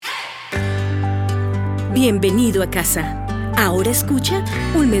Bienvenido a casa. Ahora escucha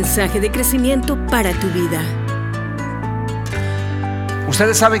un mensaje de crecimiento para tu vida.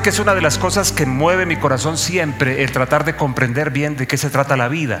 Ustedes saben que es una de las cosas que mueve mi corazón siempre, el tratar de comprender bien de qué se trata la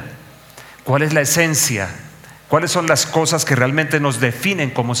vida, cuál es la esencia, cuáles son las cosas que realmente nos definen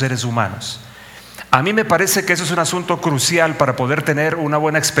como seres humanos. A mí me parece que eso es un asunto crucial para poder tener una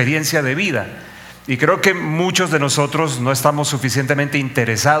buena experiencia de vida, y creo que muchos de nosotros no estamos suficientemente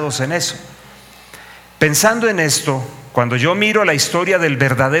interesados en eso. Pensando en esto, cuando yo miro la historia del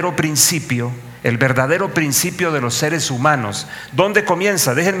verdadero principio, el verdadero principio de los seres humanos, ¿dónde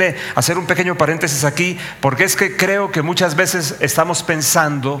comienza? Déjenme hacer un pequeño paréntesis aquí, porque es que creo que muchas veces estamos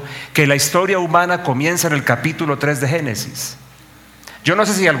pensando que la historia humana comienza en el capítulo 3 de Génesis. Yo no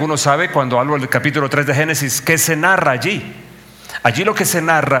sé si alguno sabe, cuando hablo del capítulo 3 de Génesis, ¿qué se narra allí? Allí lo que se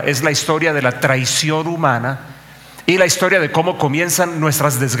narra es la historia de la traición humana y la historia de cómo comienzan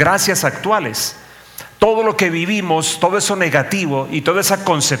nuestras desgracias actuales. Todo lo que vivimos, todo eso negativo y toda esa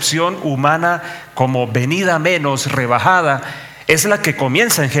concepción humana como venida menos, rebajada, es la que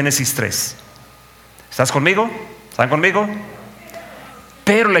comienza en Génesis 3. ¿Estás conmigo? ¿Están conmigo?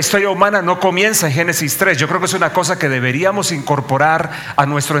 Pero la historia humana no comienza en Génesis 3. Yo creo que es una cosa que deberíamos incorporar a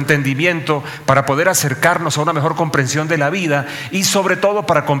nuestro entendimiento para poder acercarnos a una mejor comprensión de la vida y sobre todo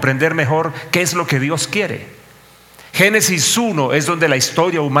para comprender mejor qué es lo que Dios quiere. Génesis 1 es donde la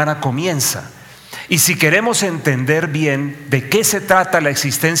historia humana comienza. Y si queremos entender bien de qué se trata la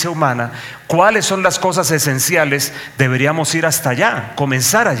existencia humana, cuáles son las cosas esenciales, deberíamos ir hasta allá,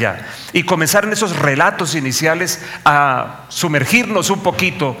 comenzar allá y comenzar en esos relatos iniciales a sumergirnos un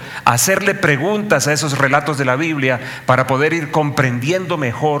poquito, a hacerle preguntas a esos relatos de la Biblia para poder ir comprendiendo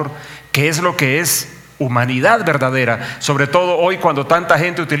mejor qué es lo que es humanidad verdadera, sobre todo hoy cuando tanta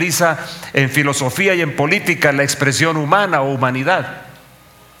gente utiliza en filosofía y en política la expresión humana o humanidad.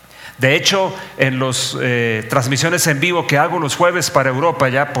 De hecho, en las transmisiones en vivo que hago los jueves para Europa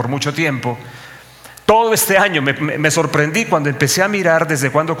ya por mucho tiempo, todo este año me sorprendí cuando empecé a mirar desde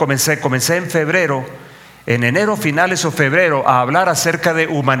cuando comencé en febrero, en enero finales o febrero, a hablar acerca de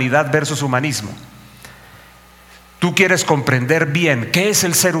humanidad versus humanismo. ¿Tú quieres comprender bien qué es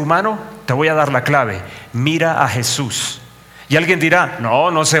el ser humano? Te voy a dar la clave. Mira a Jesús. Y alguien dirá,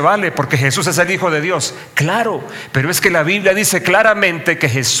 no se vale porque Jesús es el Hijo de Dios. Claro, pero es que la Biblia dice claramente que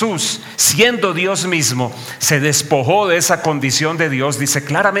Jesús, siendo Dios mismo, se despojó de esa condición de Dios, dice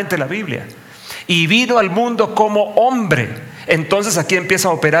claramente la Biblia. Y vino al mundo como hombre. Entonces aquí empieza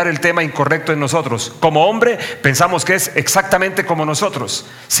a operar el tema incorrecto en nosotros. Como hombre pensamos que es exactamente como nosotros,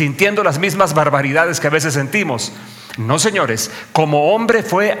 sintiendo las mismas barbaridades que a veces sentimos. No, señores, como hombre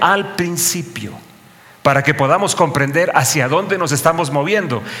fue al principio, para que podamos comprender hacia dónde nos estamos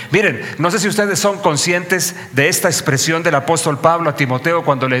moviendo. Miren, no sé si ustedes son conscientes de esta expresión del apóstol Pablo a Timoteo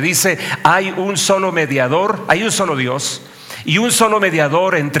cuando le dice: hay un solo mediador, hay un solo Dios y un solo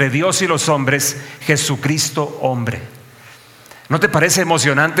mediador entre Dios y los hombres, Jesucristo hombre. ¿No te parece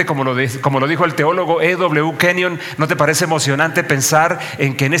emocionante, como lo dijo el teólogo E.W. Kenyon, no te parece emocionante pensar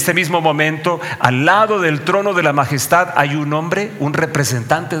en que en este mismo momento, al lado del trono de la majestad, hay un hombre, un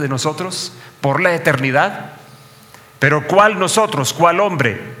representante de nosotros por la eternidad? Pero ¿cuál nosotros? ¿Cuál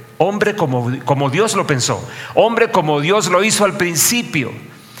hombre? Hombre como Dios lo pensó, hombre como Dios lo hizo al principio.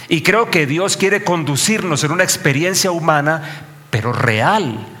 Y creo que Dios quiere conducirnos en una experiencia humana, pero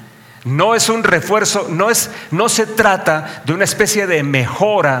real. No es un refuerzo, no se trata de una especie de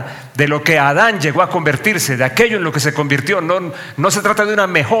mejora de lo que Adán llegó a convertirse, de aquello en lo que se convirtió. No se trata de una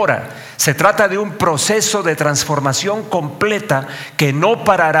mejora, se trata de un proceso de transformación completa que no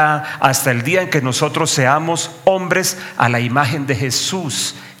parará hasta el día en que nosotros seamos hombres a la imagen de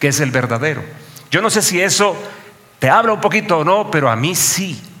Jesús, que es el verdadero. Yo no sé si eso te habla un poquito o no, pero a mí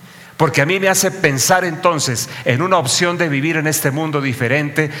sí. Porque a mí me hace pensar entonces en una opción de vivir en este mundo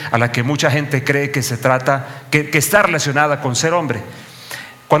diferente a la que mucha gente cree que se trata, que está relacionada con ser hombre.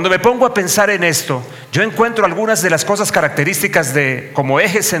 Cuando me pongo a pensar en esto, yo encuentro algunas de las cosas características como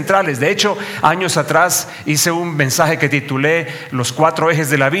ejes centrales. De hecho, años atrás hice un mensaje que titulé Los 4 ejes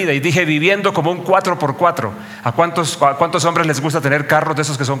de la vida y dije viviendo como un 4x4. ¿A cuántos hombres les gusta tener carros de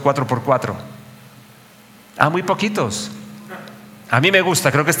esos que son 4x4? A muy poquitos. A mí me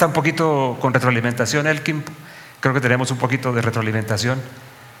gusta, creo que está un poquito con retroalimentación, Elkin. Creo que tenemos un poquito de retroalimentación.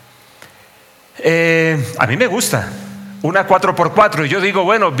 A mí me gusta una 4x4. Y yo digo,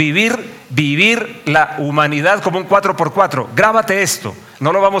 bueno, vivir la humanidad como un 4x4. Grábate esto,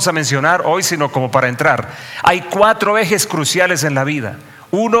 no lo vamos a mencionar hoy, sino como para entrar. Hay 4 ejes cruciales en la vida.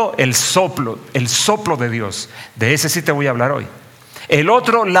 Uno, el soplo de Dios. De ese sí te voy a hablar hoy. El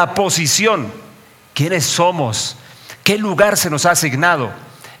otro, la posición. ¿Quiénes somos? ¿Qué lugar se nos ha asignado?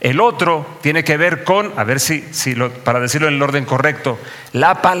 El otro tiene que ver con, a ver para decirlo en el orden correcto,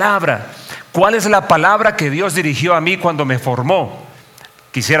 la palabra. ¿Cuál es la palabra que Dios dirigió a mí cuando me formó?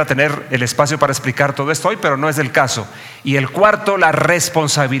 Quisiera tener el espacio para explicar todo esto hoy, pero no es el caso. Y el cuarto, la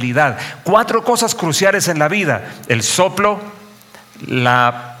responsabilidad. 4 cosas cruciales en la vida: el soplo,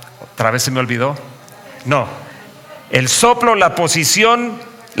 otra vez se me olvidó. No, el soplo, la posición,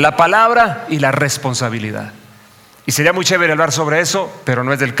 la palabra y la responsabilidad. Y sería muy chévere hablar sobre eso, pero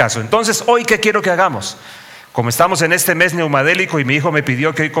no es del caso. Entonces, hoy, ¿qué quiero que hagamos? Como estamos en este mes pneumadélico y mi hijo me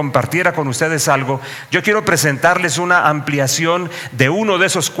pidió que hoy compartiera con ustedes algo, yo quiero presentarles una ampliación de uno de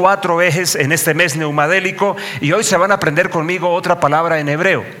esos 4 ejes en este mes pneumadélico, y hoy se van a aprender conmigo otra palabra en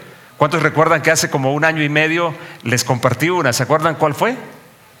hebreo. ¿Cuántos recuerdan que hace como 1 año y medio les compartí una? ¿Se acuerdan cuál fue?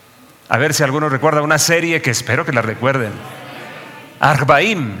 A ver si alguno recuerda una serie que espero que la recuerden.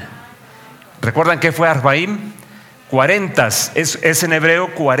 Arbaim. ¿Recuerdan qué fue Arbaim? 40, es en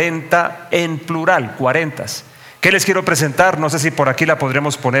hebreo 40 en plural, 40. ¿Qué les quiero presentar? No sé si por aquí la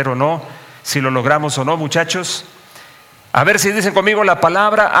podremos poner o no, si lo logramos o no, muchachos. A ver si dicen conmigo la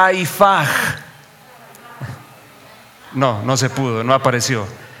palabra AIFAJ. No se pudo, no apareció.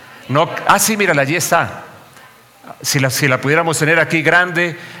 Sí, mírala, allí está. Si la pudiéramos tener aquí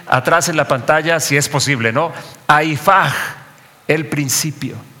grande, atrás en la pantalla, si es posible, ¿no? AIFAJ, el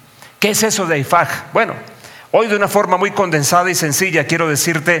principio. ¿Qué es eso de AIFAJ? Bueno, hoy de una forma muy condensada y sencilla quiero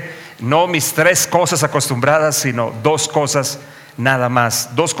decirte no mis 3 cosas acostumbradas, sino 2 cosas nada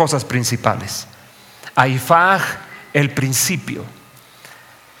más, 2 cosas principales. AIFAJ, el principio.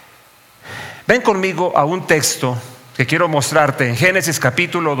 Ven conmigo a un texto que quiero mostrarte en Génesis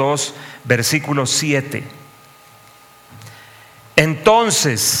capítulo 2, versículo 7.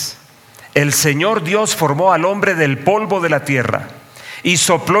 Entonces el Señor Dios formó al hombre del polvo de la tierra y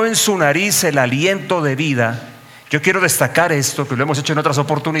sopló en su nariz el aliento de vida. Yo quiero destacar esto, que lo hemos hecho en otras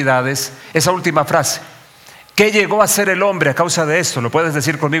oportunidades, esa última frase. ¿Qué llegó a ser el hombre a causa de esto? ¿Lo puedes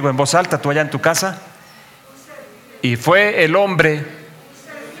decir conmigo en voz alta, tú allá en tu casa? Y fue el hombre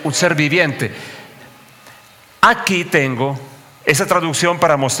un ser viviente. Aquí tengo esa traducción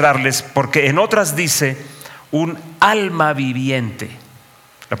para mostrarles, porque en otras dice un alma viviente.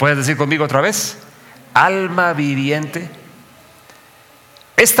 ¿Lo puedes decir conmigo otra vez? Alma viviente.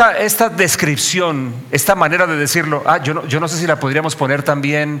 Esta descripción, esta manera de decirlo, yo no sé si la podríamos poner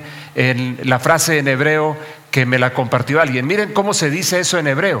también en la frase en hebreo que me la compartió alguien. Miren cómo se dice eso en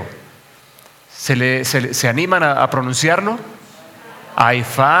hebreo. ¿Se animan a pronunciarlo?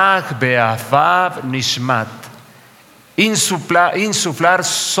 AIFAJ, beafab, nishmat. Insuflar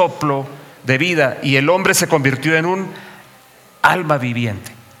soplo de vida, y el hombre se convirtió en un alma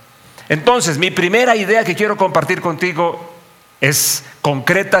viviente. Entonces, mi primera idea que quiero compartir contigo es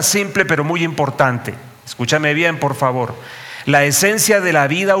concreta, simple, pero muy importante. Escúchame bien, por favor. La esencia de la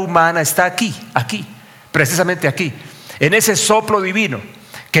vida humana está aquí, precisamente aquí, en ese soplo divino,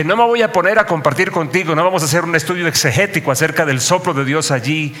 que no me voy a poner a compartir contigo. No vamos a hacer un estudio exegético acerca del soplo de Dios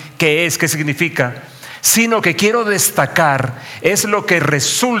allí, qué es, qué significa, sino que quiero destacar es lo que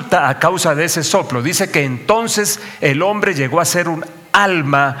resulta a causa de ese soplo. Dice que entonces el hombre llegó a ser un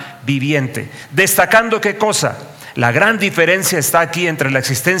alma viviente. Destacando qué cosa. La gran diferencia está aquí entre la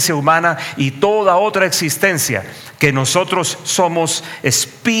existencia humana y toda otra existencia, que nosotros somos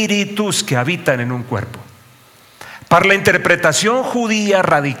espíritus que habitan en un cuerpo. Para la interpretación judía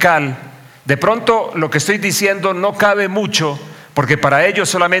radical, de pronto lo que estoy diciendo no cabe mucho, porque para ellos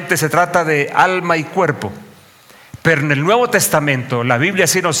solamente se trata de alma y cuerpo. Pero en el Nuevo Testamento la Biblia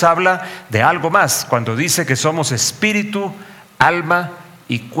sí nos habla de algo más, cuando dice que somos espíritu, alma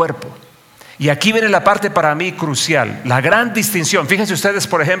y cuerpo. Y aquí viene la parte para mí crucial, la gran distinción. Fíjense ustedes,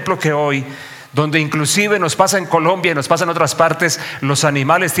 por ejemplo, que hoy, donde inclusive nos pasa en Colombia y nos pasa en otras partes, los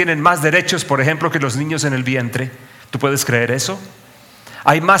animales tienen más derechos, por ejemplo, que los niños en el vientre. ¿Tú puedes creer eso?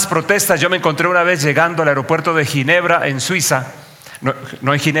 Hay más protestas. Yo me encontré una vez llegando al aeropuerto de Ginebra, en Suiza,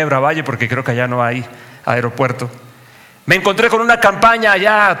 no en Ginebra Valle, porque creo que allá no hay aeropuerto. Me encontré con una campaña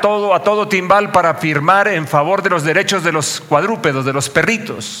allá a todo timbal para firmar en favor de los derechos de los cuadrúpedos, de los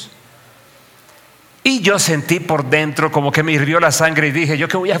perritos. Y yo sentí por dentro como que me hirvió la sangre y dije, ¿yo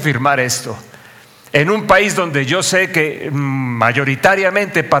qué voy a firmar esto? En un país donde yo sé que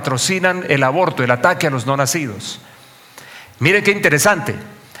mayoritariamente patrocinan el aborto, el ataque a los no nacidos. Miren qué interesante.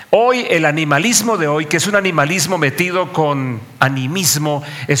 Hoy el animalismo de hoy, que es un animalismo metido con animismo,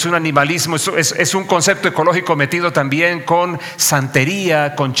 es un animalismo, es un concepto ecológico metido también con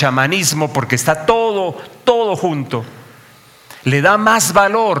santería, con chamanismo, porque está todo junto. Le da más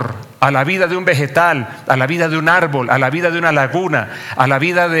valor a la vida de un vegetal, a la vida de un árbol, a la vida de una laguna, a la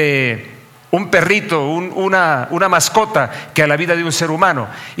vida de un perrito, una mascota, que a la vida de un ser humano.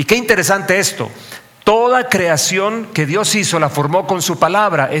 Y qué interesante esto. Toda creación que Dios hizo la formó con su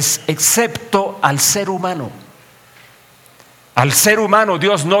palabra, excepto al ser humano. Al ser humano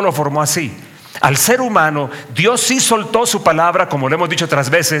Dios no lo formó así. Al ser humano Dios sí soltó su palabra, como lo hemos dicho otras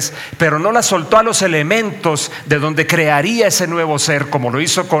veces, pero no la soltó a los elementos de donde crearía ese nuevo ser, como lo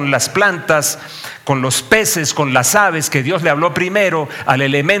hizo con las plantas, con los peces, con las aves, que Dios le habló primero al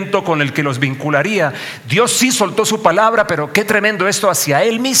elemento con el que los vincularía. Dios sí soltó su palabra, pero qué tremendo esto, hacia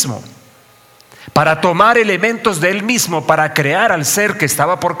Él mismo, para tomar elementos de Él mismo, para crear al ser que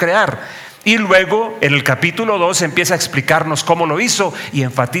estaba por crear. Y luego en el capítulo 2 empieza a explicarnos cómo lo hizo y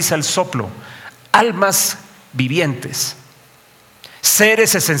enfatiza el soplo. Almas vivientes,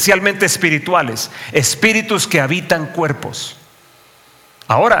 seres esencialmente espirituales, espíritus que habitan cuerpos.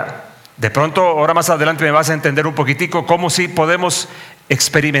 Ahora, de pronto, ahora más adelante me vas a entender un poquitico cómo sí podemos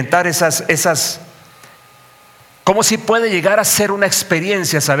experimentar cómo sí puede llegar a ser una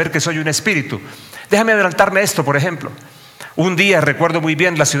experiencia saber que soy un espíritu. Déjame adelantarme a esto, por ejemplo. Un día, recuerdo muy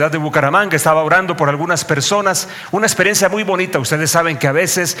bien, la ciudad de Bucaramanga, estaba orando por algunas personas, una experiencia muy bonita. Ustedes saben que a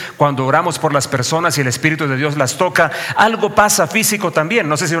veces cuando oramos por las personas y el Espíritu de Dios las toca, algo pasa físico también.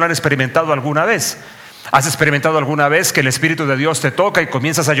 No sé si lo han experimentado alguna vez. ¿Has experimentado alguna vez que el Espíritu de Dios te toca y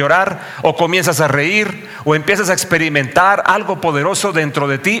comienzas a llorar, o comienzas a reír, o empiezas a experimentar algo poderoso dentro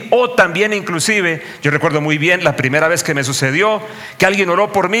de ti? O también inclusive, yo recuerdo muy bien la primera vez que me sucedió, que alguien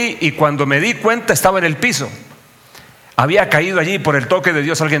oró por mí y cuando me di cuenta estaba en el piso. Había caído allí por el toque de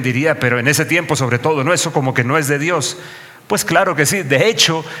Dios. Alguien diría, pero en ese tiempo sobre todo, ¿no? Eso como que no es de Dios. Pues claro que sí. De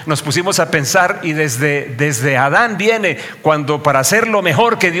hecho, nos pusimos a pensar y desde Adán viene, cuando para hacer lo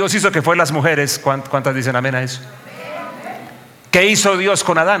mejor que Dios hizo, que fue las mujeres. ¿Cuántas dicen amén a eso? ¿Qué hizo Dios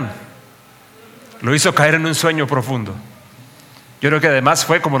con Adán? Lo hizo caer en un sueño profundo. Yo creo que además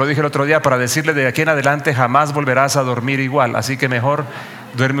fue, como lo dije el otro día, para decirle de aquí en adelante jamás volverás a dormir igual, así que mejor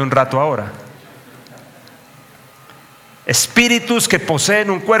duerme un rato ahora. Espíritus que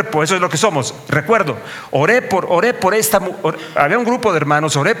poseen un cuerpo, eso es lo que somos. Recuerdo, oré por había un grupo de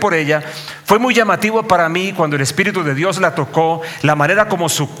hermanos, oré por ella. Fue muy llamativo para mí cuando el Espíritu de Dios la tocó, la manera como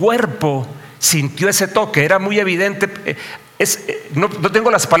su cuerpo sintió ese toque. Era muy evidente. No tengo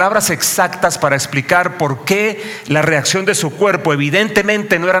las palabras exactas para explicar por qué la reacción de su cuerpo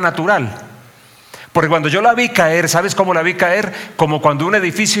evidentemente no era natural. Porque cuando yo la vi caer, ¿sabes cómo la vi caer? Como cuando un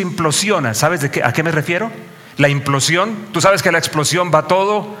edificio implosiona. ¿Sabes a qué me refiero? La implosión. Tú sabes que la explosión va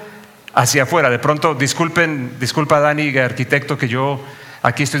todo hacia afuera. De pronto, disculpa Dani, arquitecto, que yo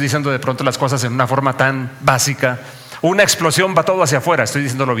aquí estoy diciendo de pronto las cosas en una forma tan básica. Una explosión va todo hacia afuera. Estoy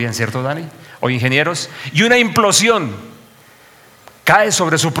diciéndolo bien, ¿cierto, Dani? O ingenieros. Y una implosión cae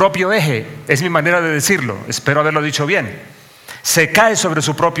sobre su propio eje. Es mi manera de decirlo. Espero haberlo dicho bien. Se cae sobre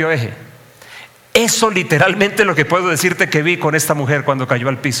su propio eje. Eso literalmente es lo que puedo decirte que vi con esta mujer cuando cayó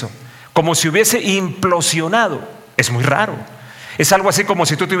al piso. Como si hubiese implosionado. Es muy raro. Es algo así como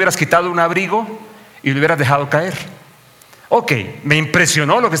si tú te hubieras quitado un abrigo y lo hubieras dejado caer. Ok, me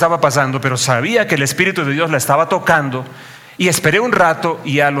impresionó lo que estaba pasando, pero sabía que el Espíritu de Dios la estaba tocando y esperé un rato,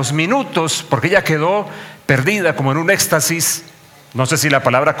 y a los minutos, porque ella quedó perdida como en un éxtasis, no sé si la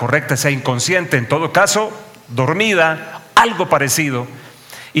palabra correcta sea inconsciente, en todo caso dormida, algo parecido.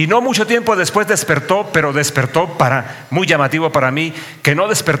 Y no mucho tiempo después despertó, pero despertó muy llamativo para mí, que no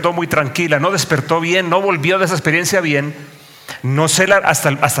despertó muy tranquila, no despertó bien, no volvió de esa experiencia bien. No sé,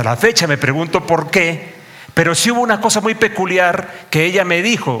 hasta la fecha me pregunto por qué, pero sí hubo una cosa muy peculiar que ella me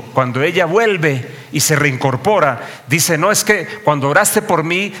dijo cuando ella vuelve y se reincorpora. Dice, no, es que cuando oraste por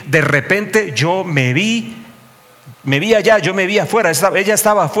mí, de repente yo me vi allá, yo me vi afuera, ella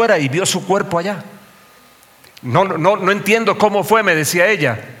estaba afuera y vio su cuerpo allá. No entiendo cómo fue, me decía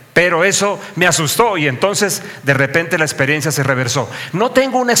ella, pero eso me asustó y entonces de repente la experiencia se reversó. No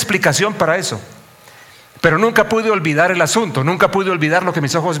tengo una explicación para eso, pero nunca pude olvidar el asunto, nunca pude olvidar lo que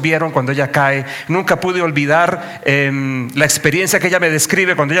mis ojos vieron cuando ella cae, nunca pude olvidar la experiencia que ella me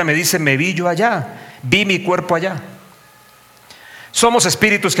describe cuando ella me dice, me vi yo allá, vi mi cuerpo allá. Somos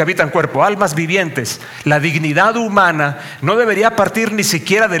espíritus que habitan cuerpo, almas vivientes. La dignidad humana no debería partir ni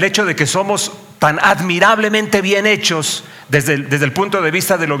siquiera del hecho de que somos tan admirablemente bien hechos desde el punto de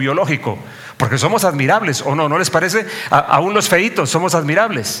vista de lo biológico, porque somos admirables, ¿o no? ¿No les parece? Aún los feitos somos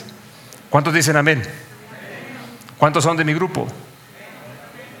admirables. ¿Cuántos dicen amén? ¿Cuántos son de mi grupo?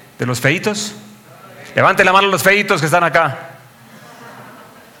 ¿De los feitos? Levanten la mano los feitos que están acá.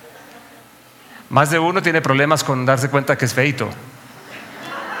 Más de uno tiene problemas con darse cuenta que es feito.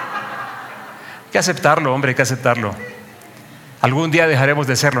 Hay que aceptarlo, hombre, hay que aceptarlo. Algún día dejaremos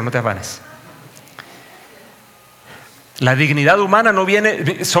de serlo, no te afanes. La dignidad humana no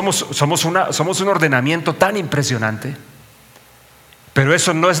viene, somos un ordenamiento tan impresionante, pero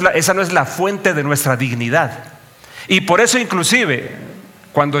esa no es la fuente de nuestra dignidad. Y por eso inclusive,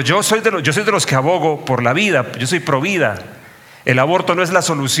 cuando yo soy de los que abogo por la vida, yo soy pro vida, el aborto no es la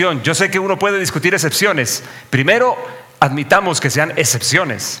solución. Yo sé que uno puede discutir excepciones. Primero, admitamos que sean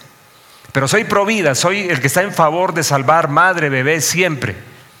excepciones. Pero soy pro vida, soy el que está en favor de salvar madre, bebé siempre.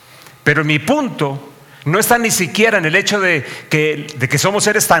 Pero mi punto no está ni siquiera en el hecho de que somos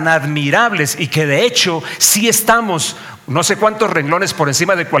seres tan admirables y que de hecho sí estamos no sé cuántos renglones por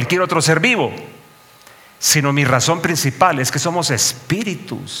encima de cualquier otro ser vivo, sino mi razón principal es que somos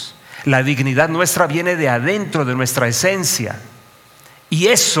espíritus. La dignidad nuestra viene de adentro, de nuestra esencia, y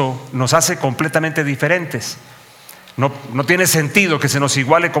eso nos hace completamente diferentes. No tiene sentido que se nos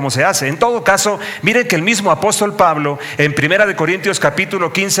iguale como se hace. En todo caso, miren que el mismo apóstol Pablo en 1 Corintios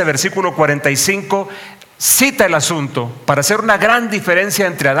capítulo 15 versículo 45 cita el asunto para hacer una gran diferencia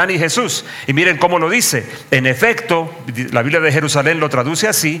entre Adán y Jesús. Y miren cómo lo dice. En efecto, la Biblia de Jerusalén lo traduce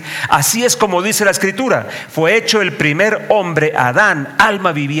así: así es como dice la Escritura, fue hecho el primer hombre Adán,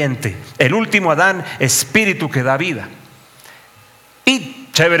 alma viviente, el último Adán, espíritu que da vida. Y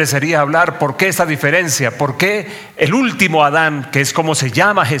chévere sería hablar por qué esta diferencia, por qué el último Adán, que es como se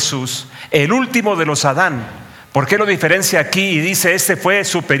llama Jesús, el último de los Adán, por qué lo diferencia aquí y dice este fue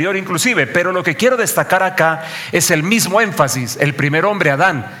superior inclusive. Pero lo que quiero destacar acá es el mismo énfasis: el primer hombre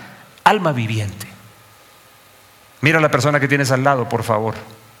Adán, alma viviente. Mira a la persona que tienes al lado, por favor.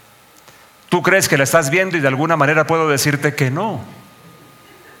 Tú crees que la estás viendo y de alguna manera puedo decirte que no.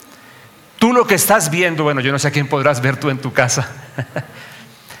 Tú lo que estás viendo, bueno, yo no sé a quién podrás ver tú en tu casa.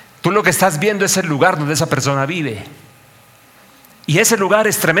 Tú lo que estás viendo es el lugar donde esa persona vive. Y ese lugar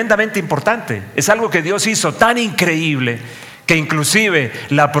es tremendamente importante. Es algo que Dios hizo tan increíble que inclusive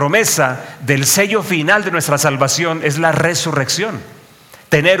la promesa del sello final de nuestra salvación es la resurrección.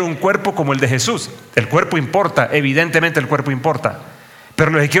 Tener un cuerpo como el de Jesús. El cuerpo importa, evidentemente el cuerpo importa.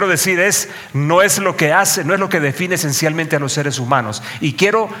 Pero lo que quiero decir no es lo que hace, no es lo que define esencialmente a los seres humanos. Y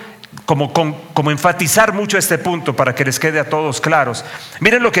quiero como enfatizar mucho este punto para que les quede a todos claros.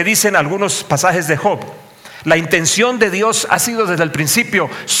 Miren lo que dicen algunos pasajes de Job. La intención de Dios ha sido desde el principio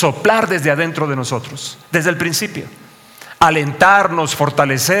soplar desde adentro de nosotros, desde el principio, alentarnos,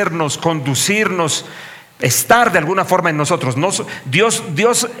 fortalecernos, conducirnos, estar de alguna forma en nosotros.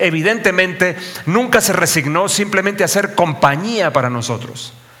 Dios evidentemente nunca se resignó simplemente a ser compañía para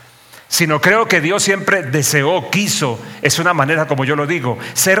nosotros, sino creo que Dios siempre deseó, quiso, es una manera como yo lo digo,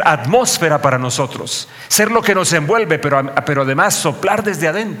 ser atmósfera para nosotros, ser lo que nos envuelve, pero además soplar desde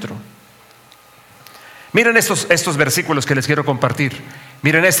adentro. Miren estos versículos que les quiero compartir.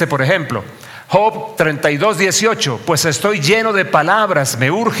 Miren por ejemplo, Job 32:18. Pues estoy lleno de palabras, me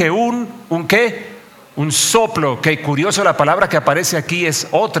urge ¿un qué? Un soplo. Qué curioso, la palabra que aparece aquí es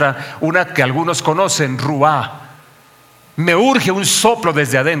una que algunos conocen, ruá. Me urge un soplo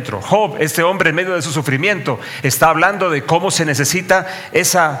desde adentro. Job, este hombre en medio de su sufrimiento, está hablando de cómo se necesita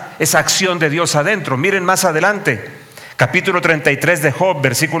esa acción de Dios adentro. Miren más adelante, capítulo 33 de Job,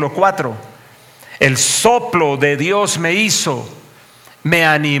 versículo 4. El soplo de Dios me hizo, me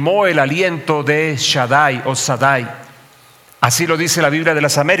animó el aliento de Shaddai o Sadai. Así lo dice la Biblia de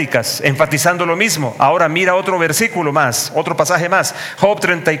las Américas, enfatizando lo mismo. Ahora mira otro versículo más, otro pasaje más. Job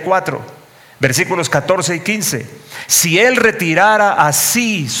 34, versículos 14 y 15. Si él retirara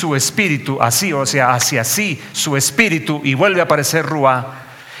así su espíritu, hacia sí su espíritu, y vuelve a aparecer Ruá,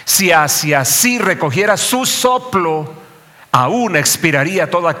 si hacia sí recogiera su soplo, aún expiraría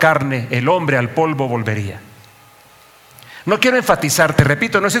toda carne, el hombre al polvo volvería. No quiero enfatizarte,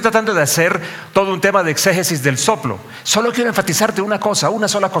 repito, no estoy tratando de hacer todo un tema de exégesis del soplo. Solo quiero enfatizarte una cosa, una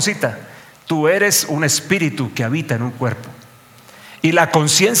sola cosita. Tú eres un espíritu que habita en un cuerpo. Y la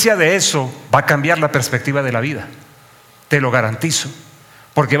conciencia de eso va a cambiar la perspectiva de la vida. Te lo garantizo.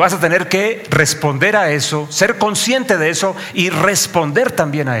 Porque vas a tener que responder a eso, ser consciente de eso y responder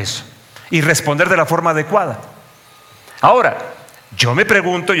también a eso. Y responder de la forma adecuada. Ahora, yo me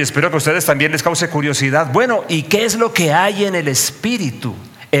pregunto, y espero que a ustedes también les cause curiosidad, bueno, ¿y qué es lo que hay en el espíritu?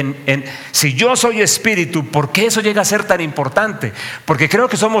 Si yo soy espíritu, ¿por qué eso llega a ser tan importante? Porque creo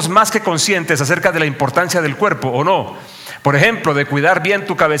que somos más que conscientes acerca de la importancia del cuerpo, ¿o no? Por ejemplo, de cuidar bien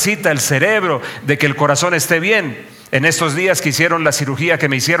tu cabecita, el cerebro, de que el corazón esté bien. En estos días que hicieron la cirugía que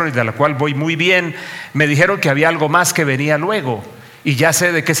me hicieron y de la cual voy muy bien, me dijeron que había algo más que venía luego. Y ya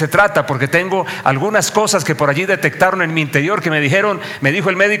sé de qué se trata, porque tengo algunas cosas que por allí detectaron en mi interior que me dijo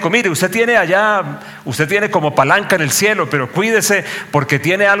el médico: mire, usted tiene como palanca en el cielo, pero cuídese porque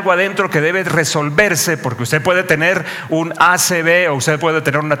tiene algo adentro que debe resolverse, porque usted puede tener un ACV o usted puede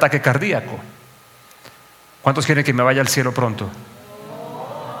tener un ataque cardíaco. ¿Cuántos quieren que me vaya al cielo pronto?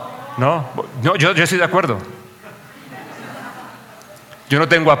 No, yo estoy de acuerdo. Yo no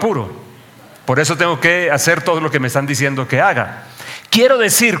tengo apuro. Por eso tengo que hacer todo lo que me están diciendo que haga. Quiero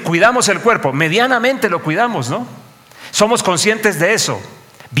decir, cuidamos el cuerpo, medianamente lo cuidamos, ¿no? Somos conscientes de eso.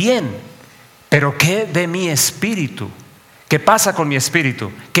 Bien, pero ¿qué de mi espíritu? ¿Qué pasa con mi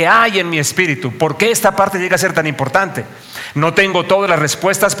espíritu? ¿Qué hay en mi espíritu? ¿Por qué esta parte llega a ser tan importante? No tengo todas las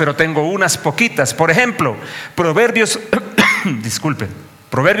respuestas, pero tengo unas poquitas. Por ejemplo, Proverbios,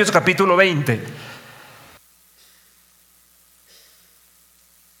 Proverbios capítulo 20.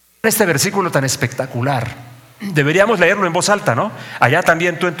 Este versículo tan espectacular. Deberíamos leerlo en voz alta, ¿no? Allá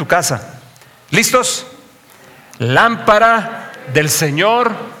también tú en tu casa. ¿Listos? Lámpara del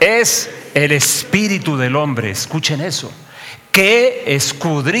Señor es el espíritu del hombre. Escuchen eso. Que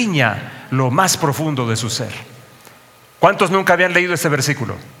escudriña lo más profundo de su ser. ¿Cuántos nunca habían leído este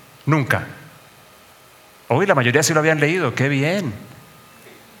versículo? Nunca. Hoy la mayoría sí lo habían leído. ¡Qué bien!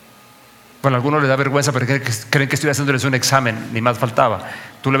 Bueno, a algunos les da vergüenza porque creen que estoy haciéndoles un examen. Ni más faltaba.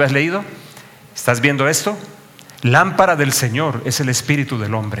 ¿Tú lo habías leído? ¿Estás viendo esto? Lámpara del Señor es el espíritu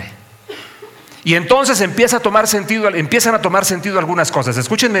del hombre. Y entonces empiezan a tomar sentido algunas cosas.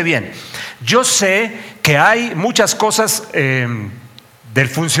 Escúchenme bien. Yo sé que hay muchas cosas del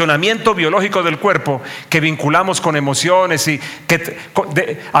funcionamiento biológico del cuerpo que vinculamos con emociones y que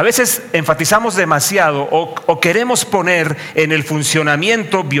a veces enfatizamos demasiado o queremos poner en el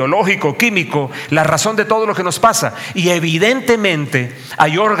funcionamiento biológico, químico, la razón de todo lo que nos pasa. Y evidentemente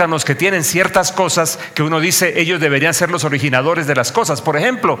hay órganos que tienen ciertas cosas que uno dice ellos deberían ser los originadores de las cosas. Por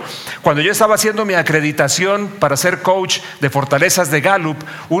ejemplo, cuando yo estaba haciendo mi acreditación para ser coach de fortalezas de Gallup,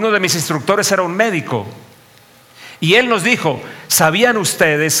 uno de mis instructores era un médico. Y él nos dijo, ¿sabían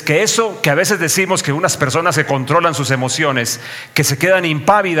ustedes que eso que a veces decimos que unas personas que controlan sus emociones, que se quedan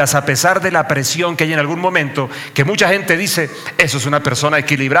impávidas a pesar de la presión que hay en algún momento, que mucha gente dice, eso es una persona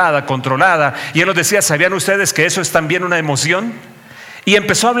equilibrada, controlada? Y él nos decía, ¿sabían ustedes que eso es también una emoción? Y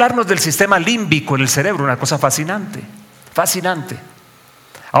empezó a hablarnos del sistema límbico en el cerebro, una cosa fascinante, fascinante.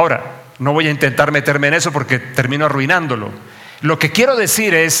 Ahora, no voy a intentar meterme en eso porque termino arruinándolo. Lo que quiero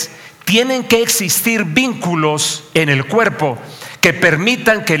decir es, tienen que existir vínculos en el cuerpo que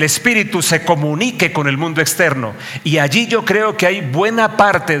permitan que el espíritu se comunique con el mundo externo. Y allí yo creo que hay buena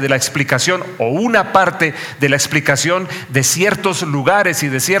parte de la explicación o una parte de la explicación de ciertos lugares y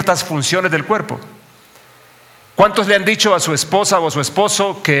de ciertas funciones del cuerpo. ¿Cuántos le han dicho a su esposa o a su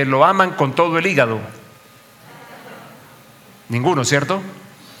esposo que lo aman con todo el hígado? Ninguno, ¿cierto?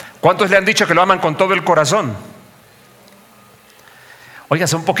 ¿Cuántos le han dicho que lo aman con todo el corazón? Oiga, hoy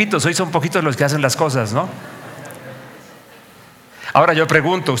son poquitos los que hacen las cosas, ¿no? Ahora yo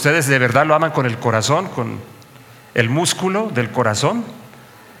pregunto, ¿ustedes de verdad lo aman con el corazón, con el músculo del corazón?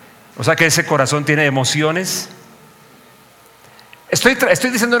 O sea que ese corazón tiene emociones.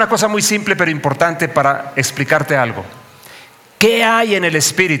 Estoy diciendo una cosa muy simple pero importante para explicarte algo. ¿Qué hay en el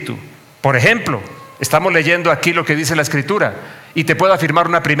espíritu? Por ejemplo, estamos leyendo aquí lo que dice la Escritura y te puedo afirmar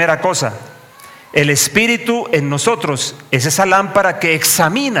una primera cosa. El espíritu en nosotros es esa lámpara que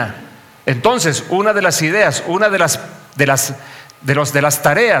examina. Entonces, una de las ideas, una de las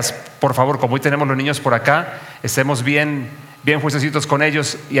tareas, por favor, como hoy tenemos los niños por acá, estemos bien juiciositos con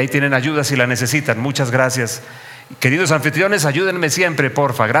ellos y ahí tienen ayuda si la necesitan. Muchas gracias. Queridos anfitriones, ayúdenme siempre,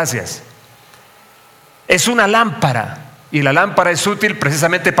 porfa, gracias. Es una lámpara y la lámpara es útil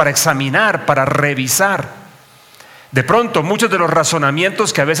precisamente para examinar, para revisar. De pronto, muchos de los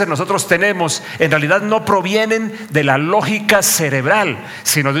razonamientos que a veces nosotros tenemos en realidad no provienen de la lógica cerebral,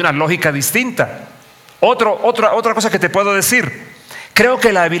 sino de una lógica distinta. Otra cosa que te puedo decir, creo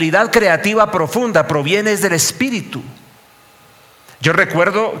que la habilidad creativa profunda proviene del espíritu. Yo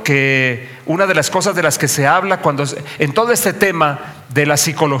recuerdo que una de las cosas de las que se habla en todo este tema de la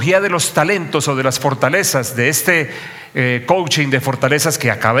psicología de los talentos o de las fortalezas, de este coaching de fortalezas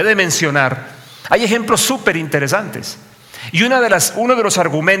que acabé de mencionar, hay ejemplos súper interesantes. Y uno de los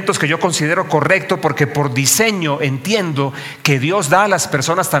argumentos que yo considero correcto, porque por diseño entiendo que Dios da a las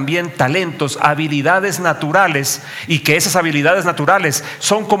personas también talentos, habilidades naturales, y que esas habilidades naturales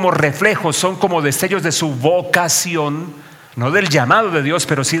son como reflejos, son como destellos de su vocación, no del llamado de Dios,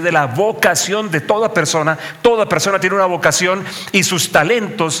 pero sí de la vocación de toda persona. Toda persona tiene una vocación y sus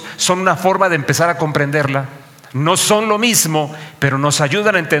talentos son una forma de empezar a comprenderla. No son lo mismo, pero nos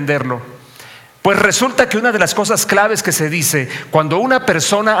ayudan a entenderlo. Pues resulta que una de las cosas claves que se dice cuando una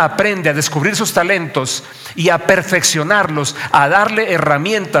persona aprende a descubrir sus talentos y a perfeccionarlos, a darle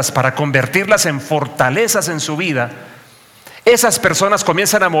herramientas para convertirlas en fortalezas en su vida, Esas personas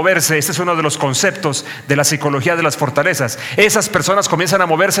comienzan a moverse, este es uno de los conceptos de la psicología de las fortalezas. Esas personas comienzan a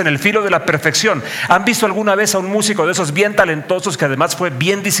moverse en el filo de la perfección. ¿Han visto alguna vez a un músico de esos bien talentosos que además fue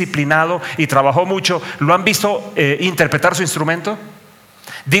bien disciplinado y trabajó mucho? ¿Lo han visto interpretar su instrumento?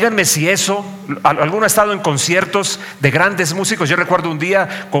 Díganme si eso, ¿alguno ha estado en conciertos de grandes músicos? Yo recuerdo un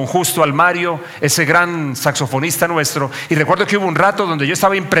día con Justo Almario, ese gran saxofonista nuestro, y recuerdo que hubo un rato donde yo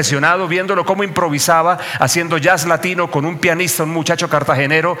estaba impresionado viéndolo cómo improvisaba, haciendo jazz latino con un pianista, un muchacho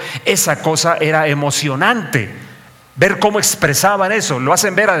cartagenero. Esa cosa era emocionante, ver cómo expresaban eso. Lo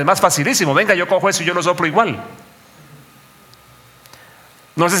hacen ver además facilísimo. Venga, yo cojo eso y yo lo soplo igual.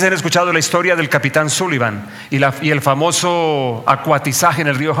 No sé si han escuchado la historia del capitán Sullivan y el famoso acuatizaje en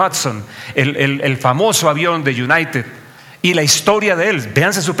el río Hudson, el famoso avión de United y la historia de él.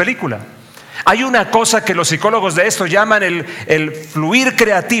 Véanse su película. Hay una cosa que los psicólogos de esto llaman el fluir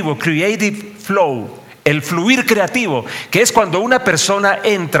creativo, creative flow. El fluir creativo, que es cuando una persona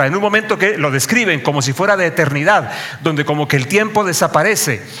entra en un momento que lo describen como si fuera de eternidad, donde como que el tiempo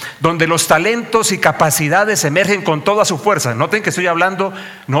desaparece, donde los talentos y capacidades emergen con toda su fuerza. Noten que estoy hablando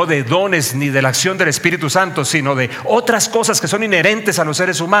no de dones ni de la acción del Espíritu Santo, sino de otras cosas que son inherentes a los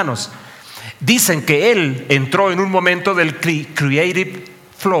seres humanos. Dicen que él entró en un momento del creative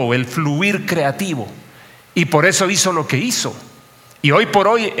flow, el fluir creativo, y por eso hizo lo que hizo. Y hoy por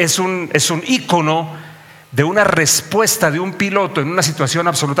hoy es un ícono de una respuesta de un piloto en una situación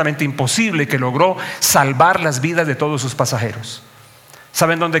absolutamente imposible que logró salvar las vidas de todos sus pasajeros.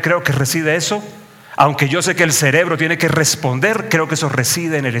 ¿Saben dónde creo que reside eso? Aunque yo sé que el cerebro tiene que responder, creo que eso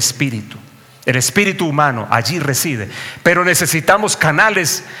reside en el espíritu. El espíritu humano, allí reside. Pero necesitamos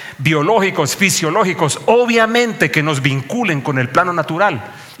canales biológicos, fisiológicos, obviamente que nos vinculen con el plano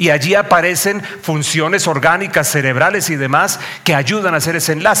natural. Y allí aparecen funciones orgánicas, cerebrales y demás que ayudan a hacer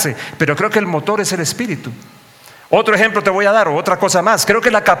ese enlace. Pero creo que el motor es el espíritu. Otro ejemplo te voy a dar, o otra cosa más. Creo que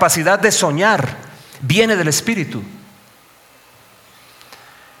la capacidad de soñar viene del espíritu.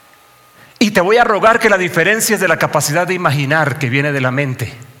 Y te voy a rogar que la diferencia es de la capacidad de imaginar, que viene de la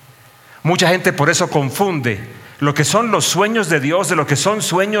mente. Mucha gente por eso confunde lo que son los sueños de Dios de lo que son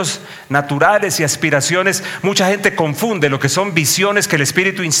sueños naturales y aspiraciones. Mucha gente confunde lo que son visiones que el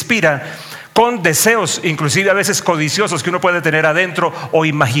Espíritu inspira con deseos, inclusive a veces codiciosos, que uno puede tener adentro, o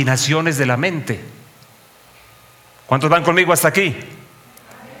imaginaciones de la mente. ¿Cuántos van conmigo hasta aquí?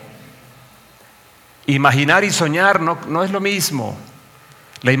 Imaginar y soñar no es lo mismo.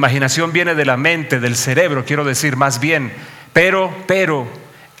 La imaginación viene de la mente, del cerebro, quiero decir más bien, pero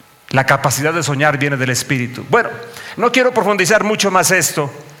la capacidad de soñar viene del espíritu. Bueno, no quiero profundizar mucho más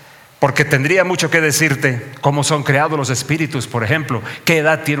esto, porque tendría mucho que decirte cómo son creados los espíritus, por ejemplo. ¿Qué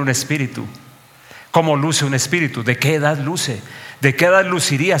edad tiene un espíritu? ¿Cómo luce un espíritu? ¿De qué edad luce? ¿De qué edad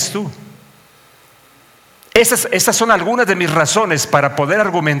lucirías tú? Estas son algunas de mis razones para poder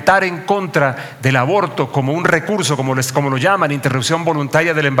argumentar en contra del aborto como un recurso, como lo llaman, interrupción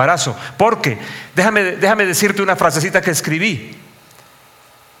voluntaria del embarazo. Porque, déjame decirte una frasecita que escribí.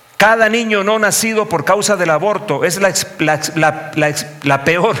 Cada niño no nacido por causa del aborto es la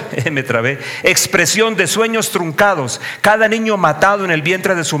peor expresión de sueños truncados. Cada niño matado en el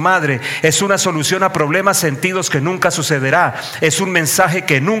vientre de su madre es una solución a problemas sentidos que nunca sucederá. Es un mensaje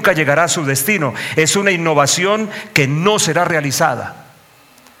que nunca llegará a su destino. Es una innovación que no será realizada.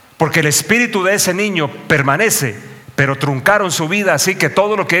 Porque el espíritu de ese niño permanece, pero truncaron su vida, así que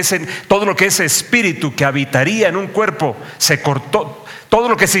todo lo que ese espíritu que habitaría en un cuerpo se cortó. Todo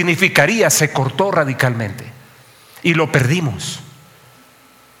lo que significaría se cortó radicalmente y lo perdimos.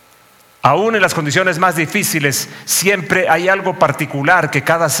 Aún en las condiciones más difíciles, siempre hay algo particular que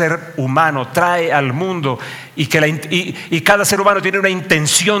cada ser humano trae al mundo y cada ser humano tiene una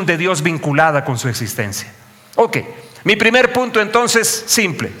intención de Dios vinculada con su existencia. Ok, mi primer punto entonces,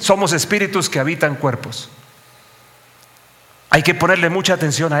 simple: somos espíritus que habitan cuerpos. Hay que ponerle mucha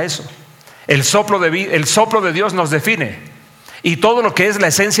atención a eso. El soplo de Dios nos define. Y todo lo que es la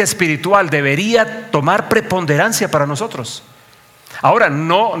esencia espiritual debería tomar preponderancia para nosotros. Ahora,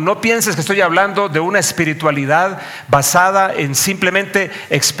 no pienses que estoy hablando de una espiritualidad basada en simplemente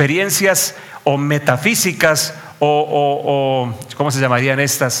experiencias o metafísicas o ¿cómo se llamarían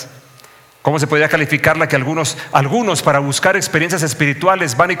estas? ¿Cómo se podría calificarla? Que algunos para buscar experiencias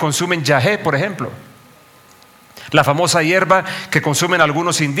espirituales van y consumen yagé, por ejemplo. La famosa hierba que consumen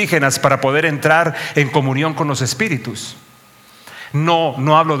algunos indígenas para poder entrar en comunión con los espíritus.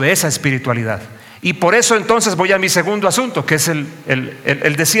 No hablo de esa espiritualidad. Y por eso entonces voy a mi segundo asunto, que es el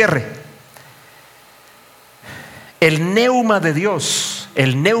de cierre. El neuma de Dios,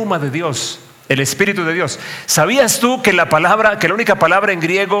 el Espíritu de Dios. ¿Sabías tú que la única palabra en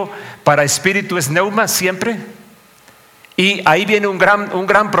griego para espíritu es neuma siempre? Y ahí viene un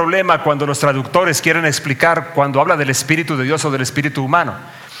gran problema cuando los traductores quieren explicar cuando habla del Espíritu de Dios o del Espíritu humano.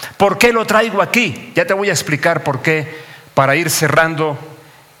 ¿Por qué lo traigo aquí? Ya te voy a explicar por qué, para ir cerrando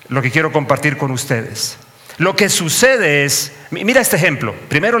lo que quiero compartir con ustedes. Lo que sucede es, mira este ejemplo.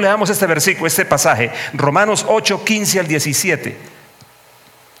 Primero leamos este versículo, este pasaje, Romanos 8, 15 al 17.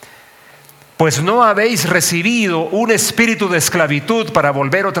 Pues no habéis recibido un espíritu de esclavitud para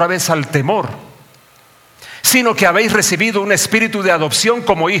volver otra vez al temor, sino que habéis recibido un espíritu de adopción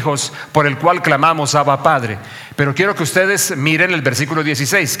como hijos, por el cual clamamos Abba Padre. Pero quiero que ustedes miren el versículo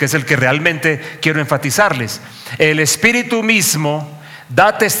 16, que es el que realmente quiero enfatizarles. El Espíritu mismo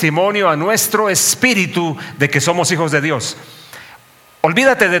da testimonio a nuestro espíritu de que somos hijos de Dios.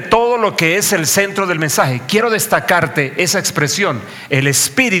 Olvídate de todo lo que es el centro del mensaje. Quiero destacarte esa expresión. El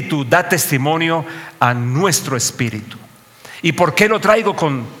Espíritu da testimonio a nuestro espíritu. ¿Y por qué lo traigo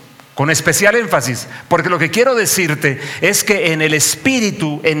con especial énfasis? Porque lo que quiero decirte es que en el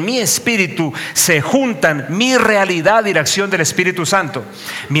Espíritu, en mi espíritu, se juntan mi realidad y la acción del Espíritu Santo.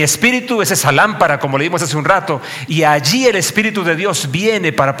 Mi espíritu es esa lámpara, como leímos hace un rato, y allí el Espíritu de Dios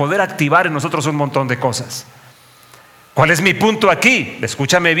viene para poder activar en nosotros un montón de cosas. ¿Cuál es mi punto aquí?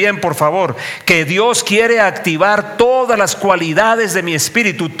 Escúchame bien, por favor. Que Dios quiere activar todas las cualidades de mi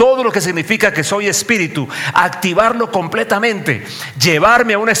espíritu, todo lo que significa que soy espíritu, activarlo completamente,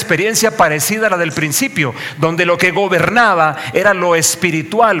 llevarme a una experiencia parecida a la del principio, donde lo que gobernaba era lo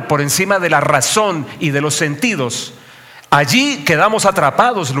espiritual por encima de la razón y de los sentidos. Allí quedamos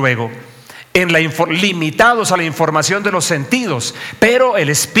atrapados luego, limitados a la información de los sentidos, pero el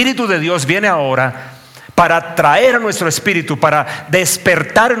Espíritu de Dios viene ahora para traer a nuestro espíritu, para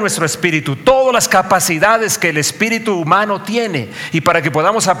despertar en nuestro espíritu todas las capacidades que el espíritu humano tiene y para que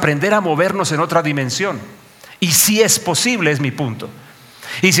podamos aprender a movernos en otra dimensión. Y si es posible, es mi punto.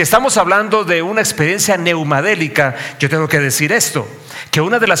 Y si estamos hablando de una experiencia pneumadélica, yo tengo que decir esto, que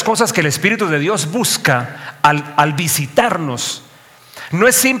una de las cosas que el Espíritu de Dios busca al visitarnos no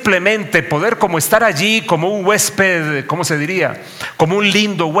es simplemente poder como estar allí como un huésped, ¿cómo se diría? Como un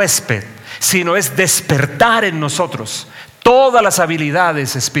lindo huésped, sino es despertar en nosotros todas las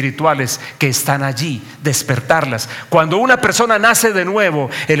habilidades espirituales que están allí, despertarlas. Cuando una persona nace de nuevo,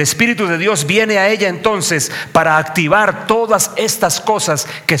 el Espíritu de Dios viene a ella entonces para activar todas estas cosas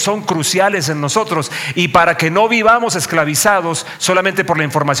que son cruciales en nosotros y para que no vivamos esclavizados solamente por la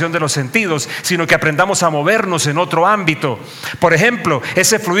información de los sentidos, sino que aprendamos a movernos en otro ámbito. Por ejemplo,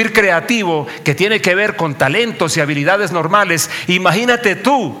 ese fluir creativo que tiene que ver con talentos y habilidades normales. Imagínate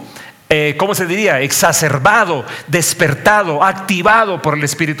tú, ¿cómo se diría? Exacerbado, despertado, activado por el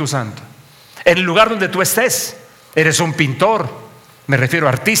Espíritu Santo. En el lugar donde tú estés, eres un pintor, me refiero a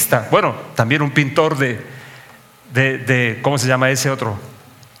artista, bueno, también un pintor de ¿cómo se llama ese otro?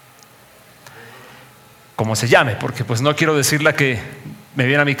 Como se llame, porque pues no quiero decir la que me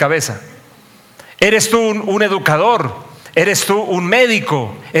viene a mi cabeza. Eres tú un educador, eres tú un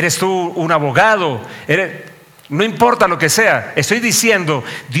médico, eres tú un abogado, no importa lo que sea, estoy diciendo,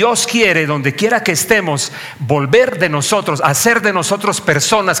 Dios quiere, donde quiera que estemos, volver de nosotros, hacer de nosotros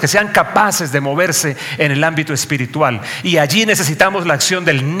personas que sean capaces de moverse en el ámbito espiritual. Y allí necesitamos la acción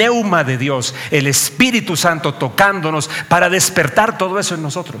del pneuma de Dios, el Espíritu Santo tocándonos para despertar todo eso en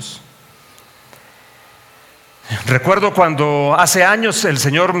nosotros. Recuerdo cuando hace años el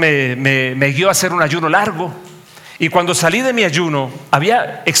Señor me guió a hacer un ayuno largo. Y cuando salí de mi ayuno,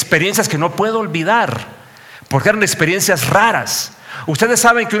 había experiencias que no puedo olvidar, porque eran experiencias raras. Ustedes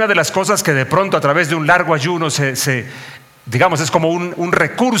saben que una de las cosas que de pronto a través de un largo ayuno digamos, es como un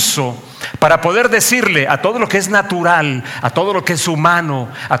recurso para poder decirle a todo lo que es natural, a todo lo que es humano,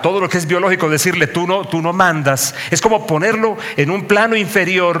 a todo lo que es biológico, decirle tú no mandas. Es como ponerlo en un plano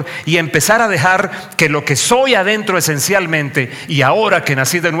inferior y empezar a dejar que lo que soy adentro esencialmente, y ahora que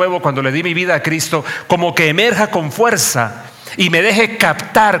nací de nuevo cuando le di mi vida a Cristo, como que emerja con fuerza y me deje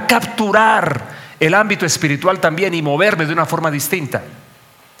capturar el ámbito espiritual también y moverme de una forma distinta.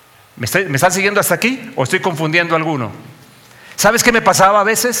 ¿Me están siguiendo hasta aquí o estoy confundiendo alguno? ¿Sabes qué me pasaba a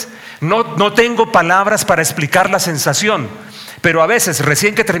veces? No tengo palabras para explicar la sensación, pero a veces,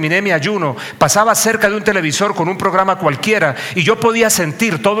 recién que terminé mi ayuno, pasaba cerca de un televisor con un programa cualquiera y yo podía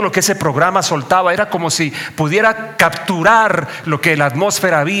sentir todo lo que ese programa soltaba. Era como si pudiera capturar lo que en la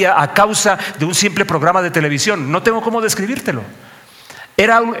atmósfera había a causa de un simple programa de televisión. No tengo cómo describírtelo.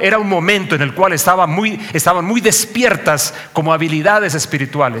 Era un momento en el cual estaban muy despiertas como habilidades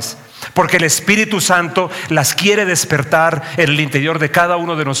espirituales, porque el Espíritu Santo las quiere despertar en el interior de cada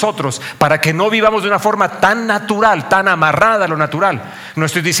uno de nosotros, para que no vivamos de una forma tan natural, tan amarrada a lo natural. No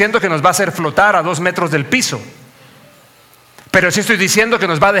estoy diciendo que nos va a hacer flotar a 2 metros del piso, pero sí estoy diciendo que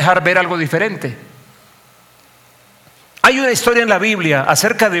nos va a dejar ver algo diferente. Hay una historia en la Biblia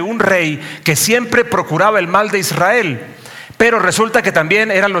acerca de un rey que siempre procuraba el mal de Israel, pero resulta que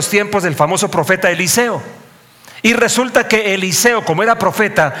también eran los tiempos del famoso profeta Eliseo. Y resulta que Eliseo, como era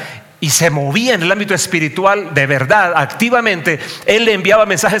profeta y se movía en el ámbito espiritual de verdad, activamente, él le enviaba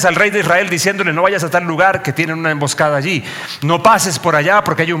mensajes al rey de Israel diciéndole: no vayas a tal lugar que tienen una emboscada allí, no pases por allá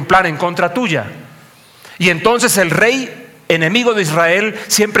porque hay un plan en contra tuya. Y entonces el rey enemigo de Israel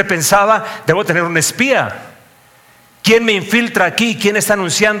siempre pensaba: debo tener un espía. ¿Quién me infiltra aquí? ¿Quién está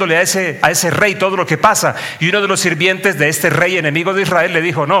anunciándole a ese rey todo lo que pasa? Y uno de los sirvientes de este rey enemigo de Israel le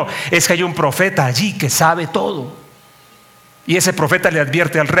dijo: no, es que hay un profeta allí que sabe todo. Y ese profeta le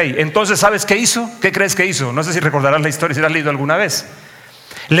advierte al rey. Entonces, ¿sabes qué hizo? ¿Qué crees que hizo? No sé si recordarás la historia, si la has leído alguna vez.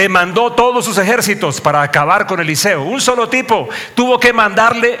 Le mandó todos sus ejércitos para acabar con Eliseo. Un solo tipo tuvo que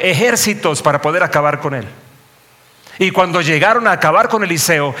mandarle ejércitos para poder acabar con él. Y cuando llegaron a acabar con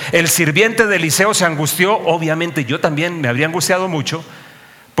Eliseo, el sirviente de Eliseo se angustió. Obviamente yo también me habría angustiado mucho,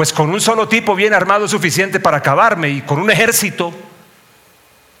 pues con un solo tipo bien armado es suficiente para acabarme, y con un ejército.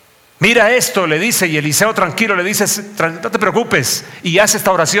 Mira esto, le dice, y Eliseo tranquilo le dice: no te preocupes, y hace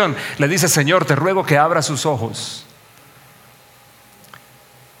esta oración. Le dice: Señor, te ruego que abra sus ojos.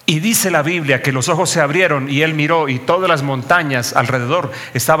 Y dice la Biblia que los ojos se abrieron y él miró, y todas las montañas alrededor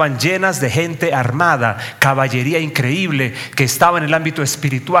estaban llenas de gente armada, caballería increíble que estaba en el ámbito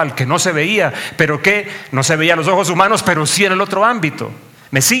espiritual, que no se veía, pero que no se veía a los ojos humanos, pero sí en el otro ámbito.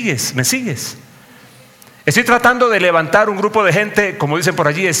 ¿Me sigues? ¿Me sigues? Estoy tratando de levantar un grupo de gente, como dicen por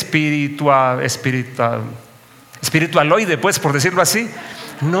allí, espiritualoide, pues, por decirlo así.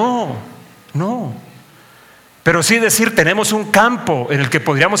 No. Pero sí decir: tenemos un campo en el que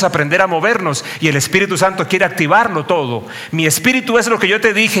podríamos aprender a movernos, y el Espíritu Santo quiere activarlo todo. Mi espíritu es lo que yo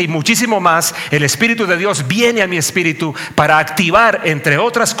te dije y muchísimo más. El Espíritu de Dios viene a mi espíritu para activar, entre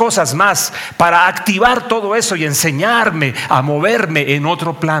otras cosas más, para activar todo eso y enseñarme a moverme en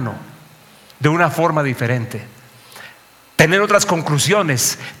otro plano, de una forma diferente, tener otras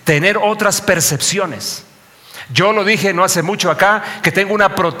conclusiones, tener otras percepciones. Yo lo dije no hace mucho acá, que tengo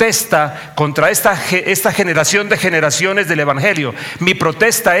una protesta contra esta generación de generaciones del Evangelio. Mi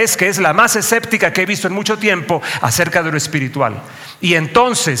protesta es que es la más escéptica que he visto en mucho tiempo acerca de lo espiritual. Y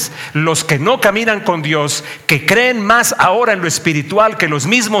entonces los que no caminan con Dios, que creen más ahora en lo espiritual que los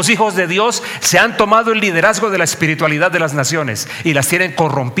mismos hijos de Dios, se han tomado el liderazgo de la espiritualidad de las naciones y las tienen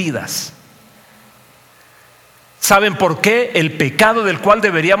corrompidas. ¿Saben por qué? El pecado del cual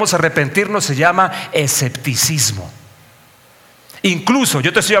deberíamos arrepentirnos se llama escepticismo. Incluso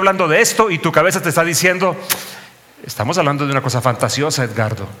yo te estoy hablando de esto y tu cabeza te está diciendo: estamos hablando de una cosa fantasiosa,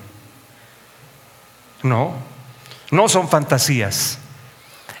 Edgardo. No son fantasías.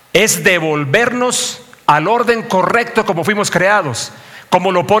 Es devolvernos al orden correcto como fuimos creados,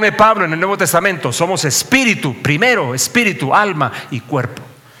 como lo pone Pablo en el Nuevo Testamento. Somos espíritu, primero espíritu, alma y cuerpo.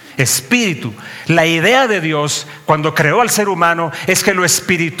 Espíritu. La idea de Dios cuando creó al ser humano es que lo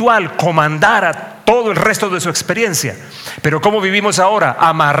espiritual comandara todo el resto de su experiencia. Pero ¿cómo vivimos ahora?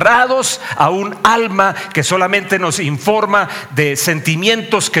 Amarrados a un alma que solamente nos informa de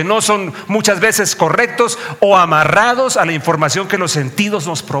sentimientos que no son muchas veces correctos, o amarrados a la información que los sentidos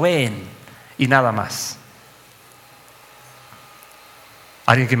nos proveen y nada más.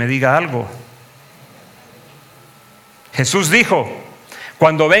 Alguien que me diga algo. Jesús dijo: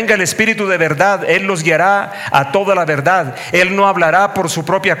 cuando venga el Espíritu de verdad, Él los guiará a toda la verdad. Él no hablará por su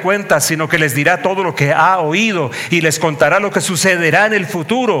propia cuenta, sino que les dirá todo lo que ha oído y les contará lo que sucederá en el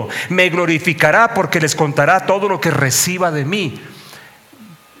futuro. Me glorificará porque les contará todo lo que reciba de mí.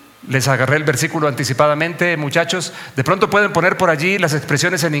 Les agarré el versículo anticipadamente, muchachos. De pronto pueden poner por allí las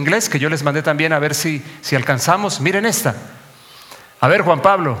expresiones en inglés que yo les mandé también, a ver si alcanzamos. Miren esta. A ver, Juan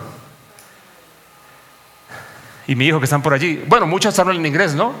Pablo y mi hijo que están por allí. Bueno, muchos hablan en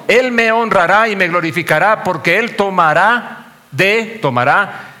inglés, ¿no? Él me honrará y me glorificará porque Él tomará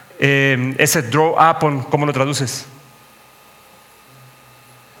ese draw upon, ¿cómo lo traduces?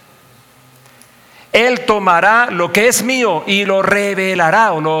 Él tomará lo que es mío y lo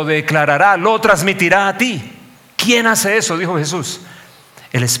revelará o lo declarará, lo transmitirá a ti. ¿Quién hace eso? Dijo Jesús.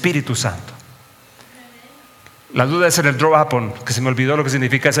 El Espíritu Santo. La duda es en el draw upon, que se me olvidó lo que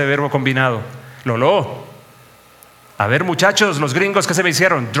significa ese verbo combinado. Lolo. A ver, muchachos, los gringos, ¿qué se me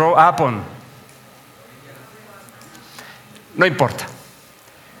hicieron? Draw upon. No importa.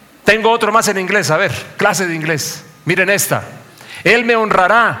 Tengo otro más en inglés, a ver, clase de inglés. Miren esta. Él me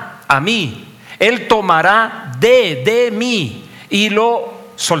honrará a mí. Él tomará de mí y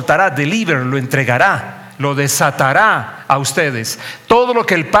lo soltará, deliver, lo entregará, lo desatará a ustedes. Todo lo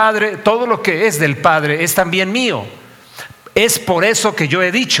que el Padre, todo lo que es del Padre es también mío. Es por eso que yo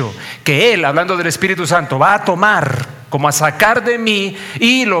he dicho que Él, hablando del Espíritu Santo, va a tomar como a sacar de mí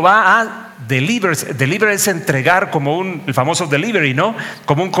y lo va a deliver. Deliver es entregar, como el famoso delivery, ¿no?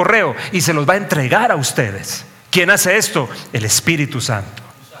 Como un correo, y se los va a entregar a ustedes. ¿Quién hace esto? El Espíritu Santo.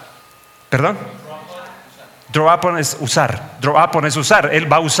 ¿Perdón? Draw upon es usar. Draw upon es usar.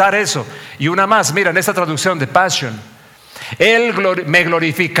 Él va a usar eso. Y una más, mira, en esta traducción de Passion: Él me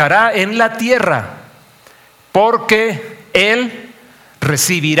glorificará en la tierra, porque Él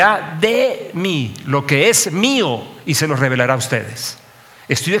recibirá de mí lo que es mío y se lo revelará a ustedes.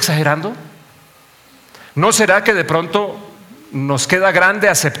 ¿Estoy exagerando? ¿No será que de pronto nos queda grande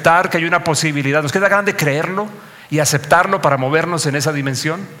aceptar que hay una posibilidad? ¿Nos queda grande creerlo y aceptarlo para movernos en esa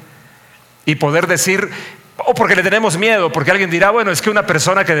dimensión? Y poder decir, porque le tenemos miedo, porque alguien dirá, bueno, es que una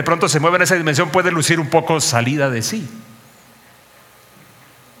persona que de pronto se mueve en esa dimensión puede lucir un poco salida de sí.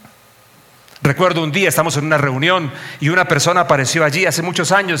 Recuerdo un día, estamos en una reunión y una persona apareció allí hace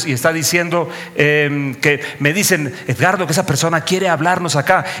muchos años y está diciendo que me dicen, Edgardo, que esa persona quiere hablarnos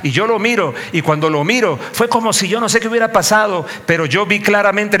acá. Y yo lo miro, y cuando lo miro fue como si yo no sé qué hubiera pasado, pero yo vi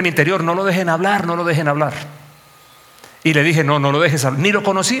claramente en mi interior, no lo dejen hablar, no lo dejen hablar. Y le dije, no lo dejes hablar, ni lo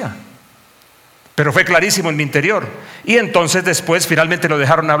conocía, pero fue clarísimo en mi interior. Y entonces después finalmente lo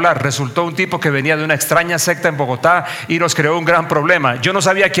dejaron hablar. Resultó un tipo que venía de una extraña secta en Bogotá y nos creó un gran problema. Yo no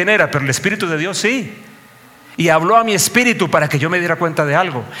sabía quién era, pero el Espíritu de Dios sí. Y habló a mi espíritu para que yo me diera cuenta de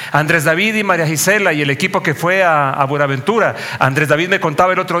algo. Andrés David y María Gisela y el equipo que fue a Buenaventura. Andrés David me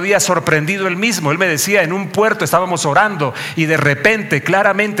contaba el otro día, sorprendido él mismo. Él me decía, en un puerto estábamos orando y de repente,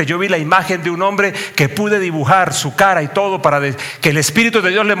 claramente, yo vi la imagen de un hombre que pude dibujar su cara y todo para que el Espíritu de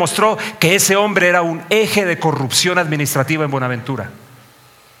Dios le mostró que ese hombre era un eje de corrupción administrativa en Buenaventura.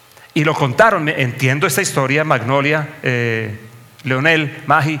 Y lo contaron, entiendo esta historia, Magnolia, Leonel,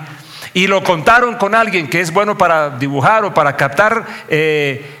 Magi. Y lo contaron con alguien que es bueno para dibujar o para captar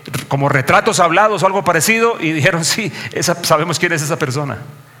como retratos hablados o algo parecido, y dijeron, sí, sabemos quién es esa persona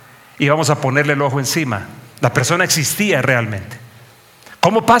y vamos a ponerle el ojo encima. La persona existía realmente.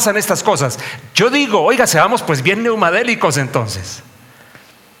 ¿Cómo pasan estas cosas? Yo digo, oiga, seamos pues bien pneumadélicos entonces.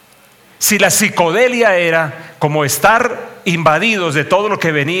 Si la psicodelia era como estar invadidos de todo lo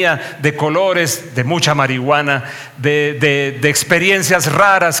que venía, de colores, de mucha marihuana, de experiencias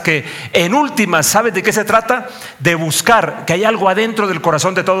raras, que en últimas, ¿sabes de qué se trata? De buscar que hay algo adentro del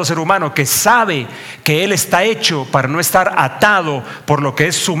corazón de todo ser humano que sabe que él está hecho para no estar atado por lo que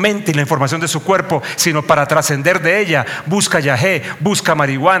es su mente y la información de su cuerpo, sino para trascender de ella. Busca yagé, busca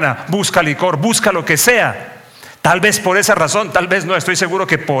marihuana, busca licor, busca lo que sea. Tal vez por esa razón, tal vez no, estoy seguro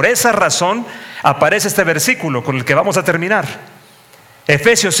que por esa razón aparece este versículo con el que vamos a terminar.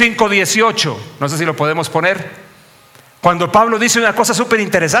 Efesios 5:18, no sé si lo podemos poner. Cuando Pablo dice una cosa súper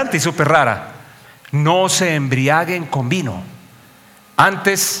interesante y súper rara: no se embriaguen con vino.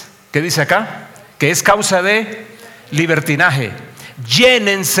 Antes, ¿qué dice acá? Que es causa de libertinaje.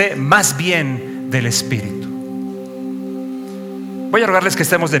 Llénense más bien del Espíritu. Voy a rogarles que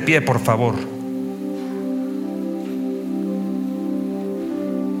estemos de pie, por favor.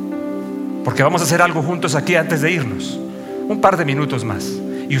 Porque vamos a hacer algo juntos aquí antes de irnos. Un par de minutos más.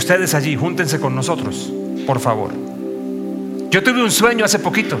 Y ustedes allí, júntense con nosotros, por favor. Yo tuve un sueño hace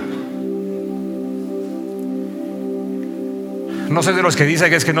poquito. No soy de los que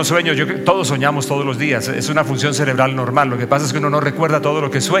dicen que es que no sueño. Todos soñamos todos los días. Es una función cerebral normal. Lo que pasa es que uno no recuerda todo lo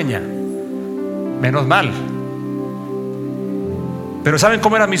que sueña. Menos mal. Pero ¿saben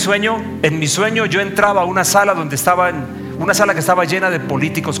cómo era mi sueño? En mi sueño yo entraba a una sala una sala que estaba llena de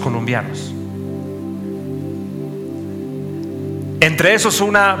políticos colombianos. Entre esos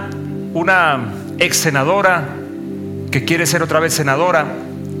una ex senadora que quiere ser otra vez senadora,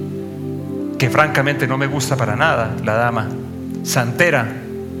 que francamente no me gusta para nada, la dama, santera.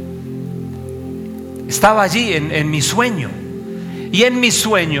 Estaba allí en mi sueño. Y en mi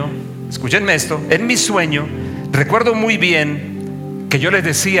sueño, escúchenme esto, en mi sueño recuerdo muy bien que yo les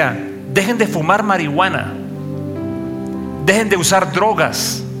decía: dejen de fumar marihuana, dejen de usar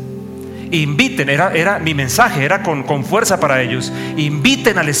drogas, inviten, era mi mensaje, era con fuerza para ellos.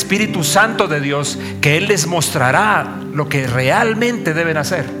 Inviten al Espíritu Santo de Dios, que Él les mostrará lo que realmente deben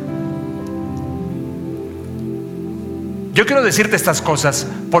hacer. Yo quiero decirte estas cosas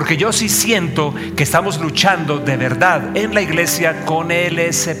porque yo sí siento que estamos luchando de verdad en la iglesia con el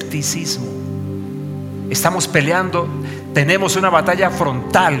escepticismo. Estamos peleando, tenemos una batalla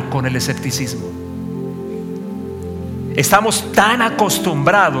frontal con el escepticismo. Estamos tan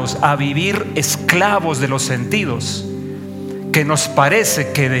acostumbrados a vivir esclavos de los sentidos que nos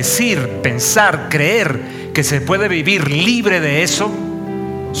parece que decir, pensar, creer que se puede vivir libre de eso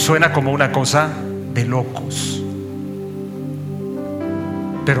suena como una cosa de locos.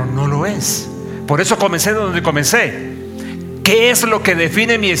 Pero no lo es. Por eso comencé de donde comencé. ¿Qué es lo que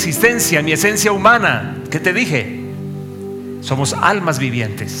define mi existencia, mi esencia humana? ¿Qué te dije? Somos almas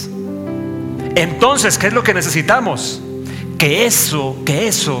vivientes. Entonces, ¿qué es lo que necesitamos? Que eso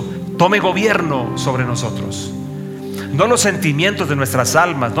tome gobierno sobre nosotros. No los sentimientos de nuestras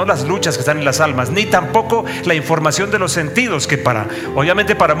almas, no las luchas que están en las almas, ni tampoco la información de los sentidos, que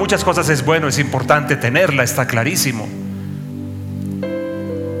obviamente para muchas cosas es bueno, es importante tenerla, está clarísimo.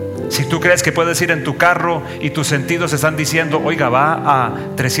 Si tú crees que puedes ir en tu carro y tus sentidos están diciendo, oiga, va a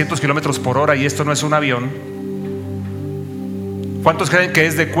 300 kilómetros por hora y esto no es un avión, ¿cuántos creen que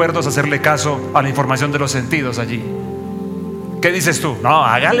es de cuerdos hacerle caso a la información de los sentidos allí? ¿Qué dices tú? No,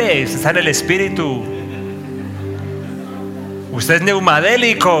 hágale, está en el espíritu. Usted es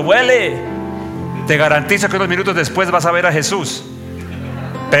pneumadélico, huele. Te garantizo que unos minutos después vas a ver a Jesús.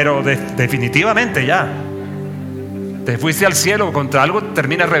 Pero definitivamente ya te fuiste al cielo, contra algo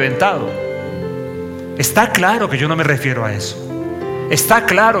terminas reventado. Está claro que yo no me refiero a eso. Está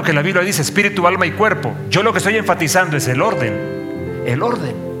claro que la Biblia dice espíritu, alma y cuerpo. Yo lo que estoy enfatizando es el orden. El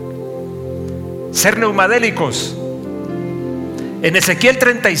orden. Ser pneumadélicos. En Ezequiel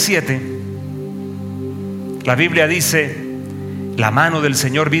 37, la Biblia dice: la mano del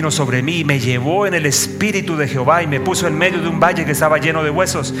Señor vino sobre mí y me llevó en el espíritu de Jehová y me puso en medio de un valle que estaba lleno de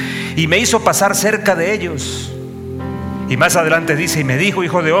huesos y me hizo pasar cerca de ellos. Y más adelante dice: y me dijo,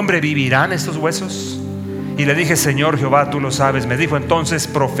 hijo de hombre, ¿vivirán estos huesos? Y le dije: Señor Jehová, tú lo sabes. Me dijo entonces: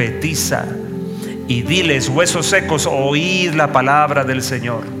 profetiza y diles, huesos secos, oíd la palabra del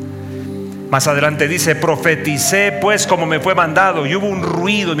Señor. Más adelante dice: profeticé pues como me fue mandado, y hubo un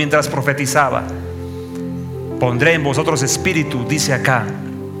ruido mientras profetizaba. Pondré en vosotros espíritu, dice acá.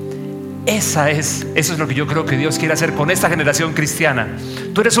 Eso es lo que yo creo que Dios quiere hacer con esta generación cristiana.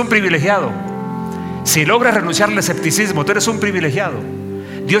 Tú eres un privilegiado. Si logras renunciar al escepticismo, tú eres un privilegiado.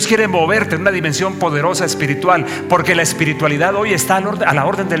 Dios quiere moverte en una dimensión poderosa espiritual, porque la espiritualidad hoy está a la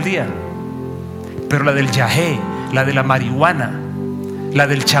orden del día. Pero la del yahé, la de la marihuana, la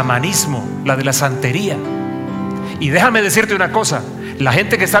del chamanismo, la de la santería. Y déjame decirte una cosa: la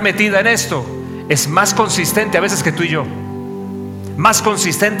gente que está metida en esto es más consistente a veces que tú y yo, más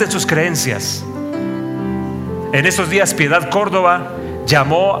consistente en sus creencias. En estos días Piedad Córdoba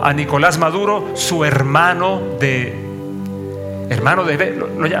llamó a Nicolás Maduro su hermano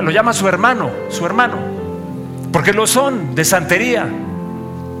lo llama su hermano, porque lo son, de santería.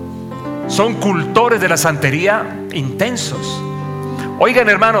 Son cultores de la santería intensos. Oigan,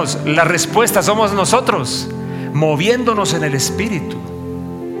 hermanos, la respuesta somos nosotros, moviéndonos en el espíritu.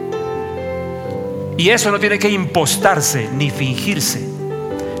 Y eso no tiene que impostarse ni fingirse,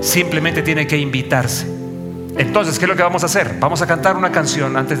 simplemente tiene que invitarse. Entonces, ¿qué es lo que vamos a hacer? Vamos a cantar una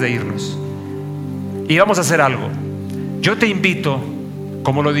canción antes de irnos y vamos a hacer algo. Yo te invito,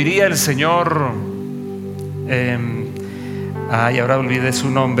 como lo diría el señor ahora olvidé su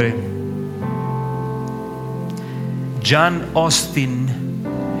nombre, John Austin,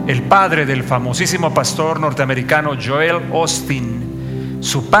 el padre del famosísimo pastor norteamericano Joel Austin.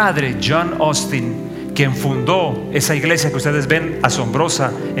 Su padre, John Austin, quien fundó esa iglesia que ustedes ven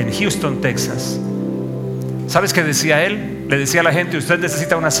asombrosa en Houston, Texas. ¿Sabes qué decía él? Le decía a la gente: usted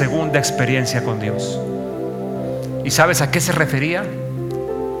necesita una segunda experiencia con Dios. ¿Y sabes a qué se refería?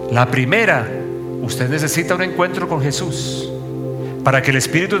 La primera, usted necesita un encuentro con Jesús para que el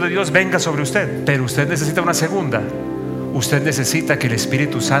Espíritu de Dios venga sobre usted. Pero usted necesita una segunda. Usted necesita que el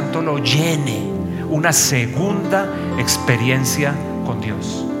Espíritu Santo lo llene. Una segunda experiencia con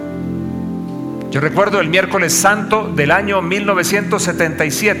Dios. Yo recuerdo el miércoles santo del año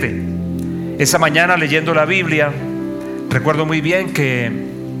 1977. Esa mañana, leyendo la Biblia, recuerdo muy bien que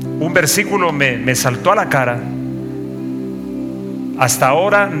un versículo me saltó a la cara. Hasta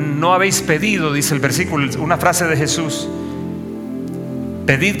ahora no habéis pedido, dice el versículo, una frase de Jesús: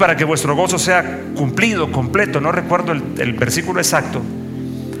 pedid para que vuestro gozo sea cumplido, completo. No recuerdo el versículo exacto.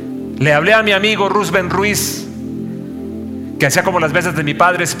 Le hablé a mi amigo Rusben Ruiz, que hacía como las veces de mi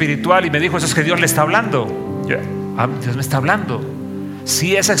padre espiritual, y me dijo: eso es que Dios le está hablando. Dios me está hablando.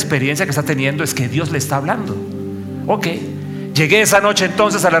 Sí, esa experiencia que está teniendo es que Dios le está hablando. Ok. Llegué esa noche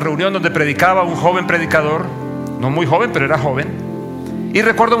entonces a la reunión donde predicaba un joven predicador, no muy joven, pero era joven. Y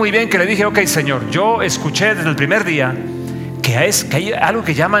recuerdo muy bien que le dije: ok, Señor, yo escuché desde el primer día que hay algo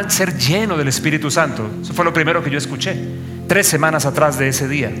que llaman ser lleno del Espíritu Santo. Eso fue lo primero que yo escuché 3 semanas atrás de ese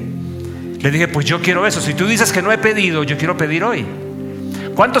día. Le dije: pues yo quiero eso. Si tú dices que no he pedido, yo quiero pedir hoy.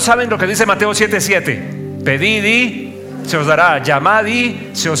 ¿Cuántos saben lo que dice Mateo 7:7? Pedid y se os dará, llamad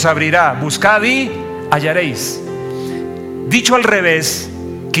y se os abrirá, buscad y hallaréis. Dicho al revés,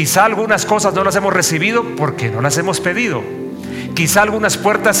 quizá algunas cosas no las hemos recibido porque no las hemos pedido. Quizá algunas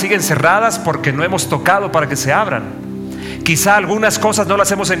puertas siguen cerradas porque no hemos tocado para que se abran. Quizá algunas cosas no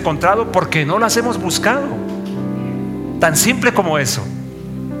las hemos encontrado porque no las hemos buscado. Tan simple como eso.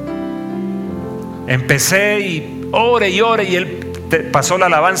 Empecé y ore y él pasó la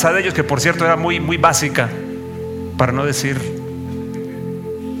alabanza de ellos, que por cierto era muy, muy básica, para no decir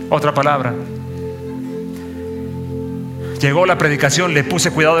otra palabra. Llegó la predicación, le puse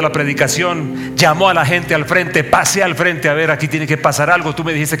cuidado de la predicación, llamó a la gente al frente, pasé al frente, a ver, aquí tiene que pasar algo, tú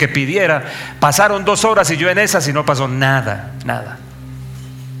me dijiste que pidiera. Pasaron 2 horas y yo en esas y no pasó nada.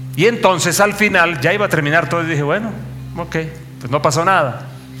 Y entonces al final ya iba a terminar todo y dije, bueno, ok, pues no pasó nada.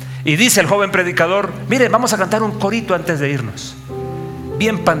 Y dice el joven predicador, mire, vamos a cantar un corito antes de irnos,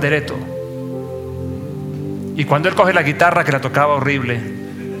 bien pandereto. Y cuando él coge la guitarra, que la tocaba horrible,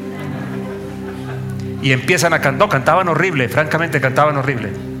 y empiezan a cantar, no, cantaban horrible, francamente cantaban horrible.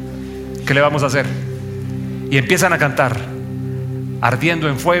 ¿Qué le vamos a hacer? Y empiezan a cantar, ardiendo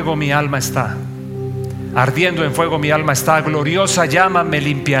en fuego mi alma está, ardiendo en fuego mi alma está, gloriosa llama me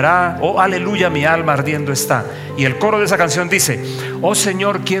limpiará, oh aleluya mi alma ardiendo está. Y el coro de esa canción dice, oh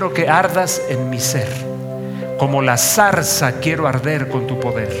Señor, quiero que ardas en mi ser, como la zarza quiero arder con tu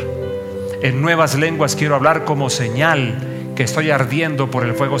poder. En nuevas lenguas quiero hablar como señal que estoy ardiendo por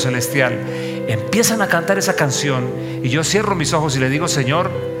el fuego celestial. Empiezan a cantar esa canción y yo cierro mis ojos y le digo,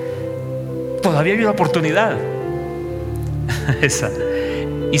 Señor, todavía hay una oportunidad.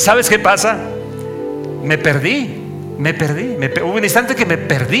 ¿Y sabes qué pasa? Me perdí. Hubo un instante que me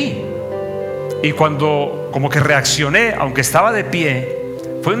perdí. Y cuando como que reaccioné, aunque estaba de pie,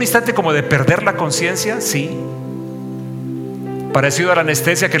 fue un instante como de perder la conciencia, sí. Parecido a la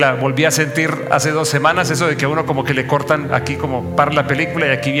anestesia que la volví a sentir hace 2 semanas, eso de que a uno como que le cortan aquí, como para la película,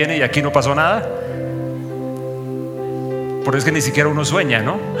 y aquí viene y aquí no pasó nada. Por eso es que ni siquiera uno sueña,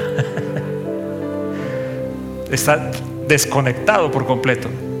 ¿no? Está desconectado por completo.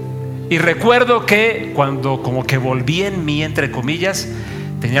 Y recuerdo que cuando como que volví en mí, entre comillas,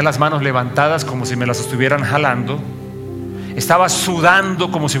 tenía las manos levantadas como si me las estuvieran jalando. Estaba sudando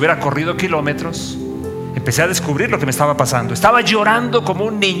como si hubiera corrido kilómetros. Empecé a descubrir lo que me estaba pasando. Estaba llorando como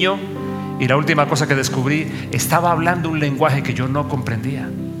un niño. Y la última cosa que descubrí, estaba hablando un lenguaje que yo no comprendía.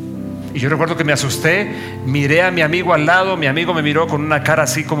 Y yo recuerdo que me asusté. Miré a mi amigo al lado. Mi amigo me miró con una cara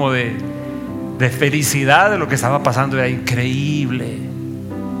así como de felicidad de lo que estaba pasando. Era increíble.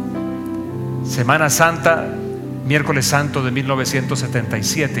 Semana Santa, miércoles santo de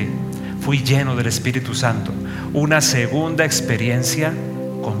 1977, fui lleno del Espíritu Santo. Una segunda experiencia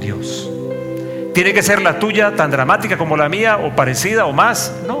con Dios. ¿Tiene que ser la tuya tan dramática como la mía, o parecida o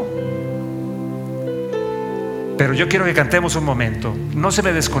más? No. Pero yo quiero que cantemos un momento. No se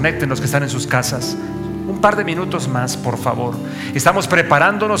me desconecten los que están en sus casas. Un par de minutos más, por favor. Estamos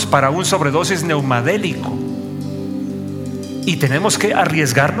preparándonos para un sobredosis pneumadélico y tenemos que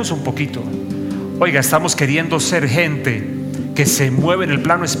arriesgarnos un poquito. Oiga, estamos queriendo ser gente que se mueve en el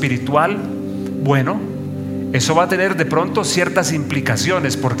plano espiritual. Bueno, eso va a tener de pronto ciertas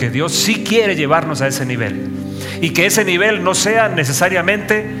implicaciones, porque Dios sí quiere llevarnos a ese nivel, y que ese nivel no sea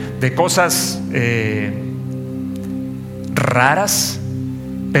necesariamente de cosas raras,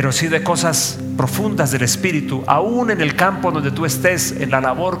 pero sí de cosas profundas del espíritu, aún en el campo donde tú estés, en la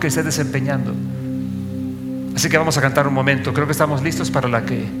labor que estés desempeñando. Así que vamos a cantar un momento. Creo que estamos listos para la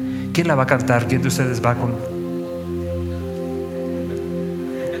que... ¿Quién la va a cantar? ¿Quién de ustedes va con...?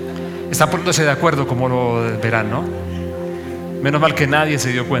 Están poniéndose de acuerdo, como lo verán, ¿no? Menos mal que nadie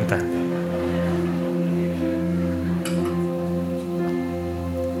se dio cuenta.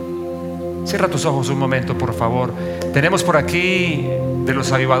 Cierra tus ojos un momento, por favor. Tenemos por aquí de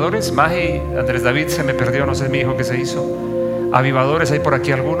los avivadores. Magi, Andrés David se me perdió, no sé mi hijo qué se hizo. Avivadores, ¿hay por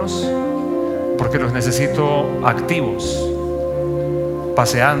aquí algunos? Porque los necesito activos,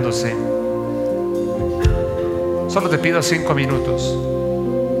 paseándose. Solo te pido 5 minutos.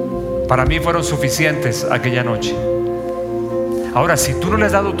 Para mí fueron suficientes aquella noche. Ahora, si tú no le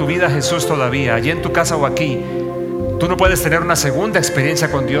has dado tu vida a Jesús todavía, allí en tu casa o aquí, tú no puedes tener una segunda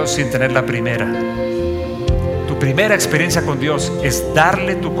experiencia con Dios sin tener la primera. Tu primera experiencia con Dios es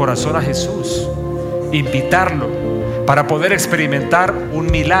darle tu corazón a Jesús, invitarlo, para poder experimentar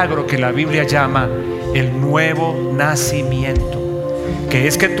un milagro que la Biblia llama el nuevo nacimiento, que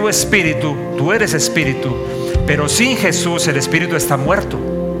es que tu espíritu, tú eres espíritu, pero sin Jesús el espíritu está muerto.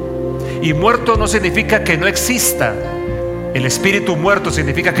 Y muerto no significa que no exista. El espíritu muerto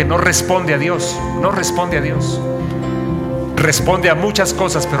significa que no responde a Dios. No responde a Dios. Responde a muchas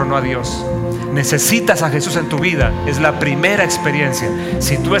cosas, pero no a Dios. Necesitas a Jesús en tu vida. Es la primera experiencia.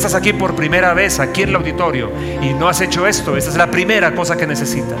 Si tú estás aquí por primera vez, aquí en el auditorio, y no has hecho esto, esta es la primera cosa que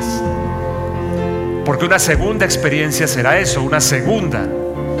necesitas. Porque una segunda experiencia será eso, una segunda,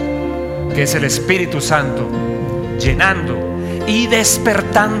 que es el Espíritu Santo llenando y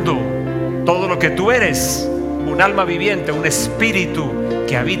despertando todo lo que tú eres, un alma viviente, un espíritu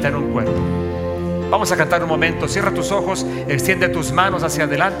que habita en un cuerpo. Vamos a cantar un momento. Cierra tus ojos, extiende tus manos hacia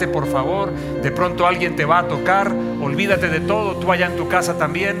adelante, por favor. De pronto alguien te va a tocar. Olvídate de todo, tú allá en tu casa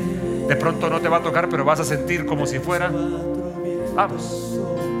también. De pronto no te va a tocar, pero vas a sentir como si fuera. Vamos.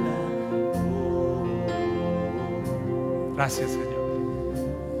 Gracias, Señor.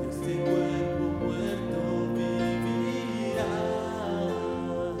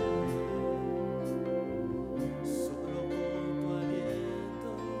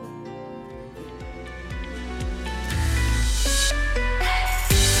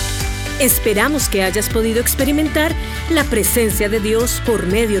 Esperamos que hayas podido experimentar la presencia de Dios por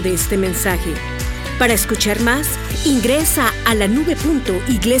medio de este mensaje. Para escuchar más, ingresa a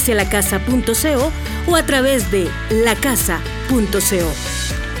lanube.iglesialacasa.co o a través de lacasa.co.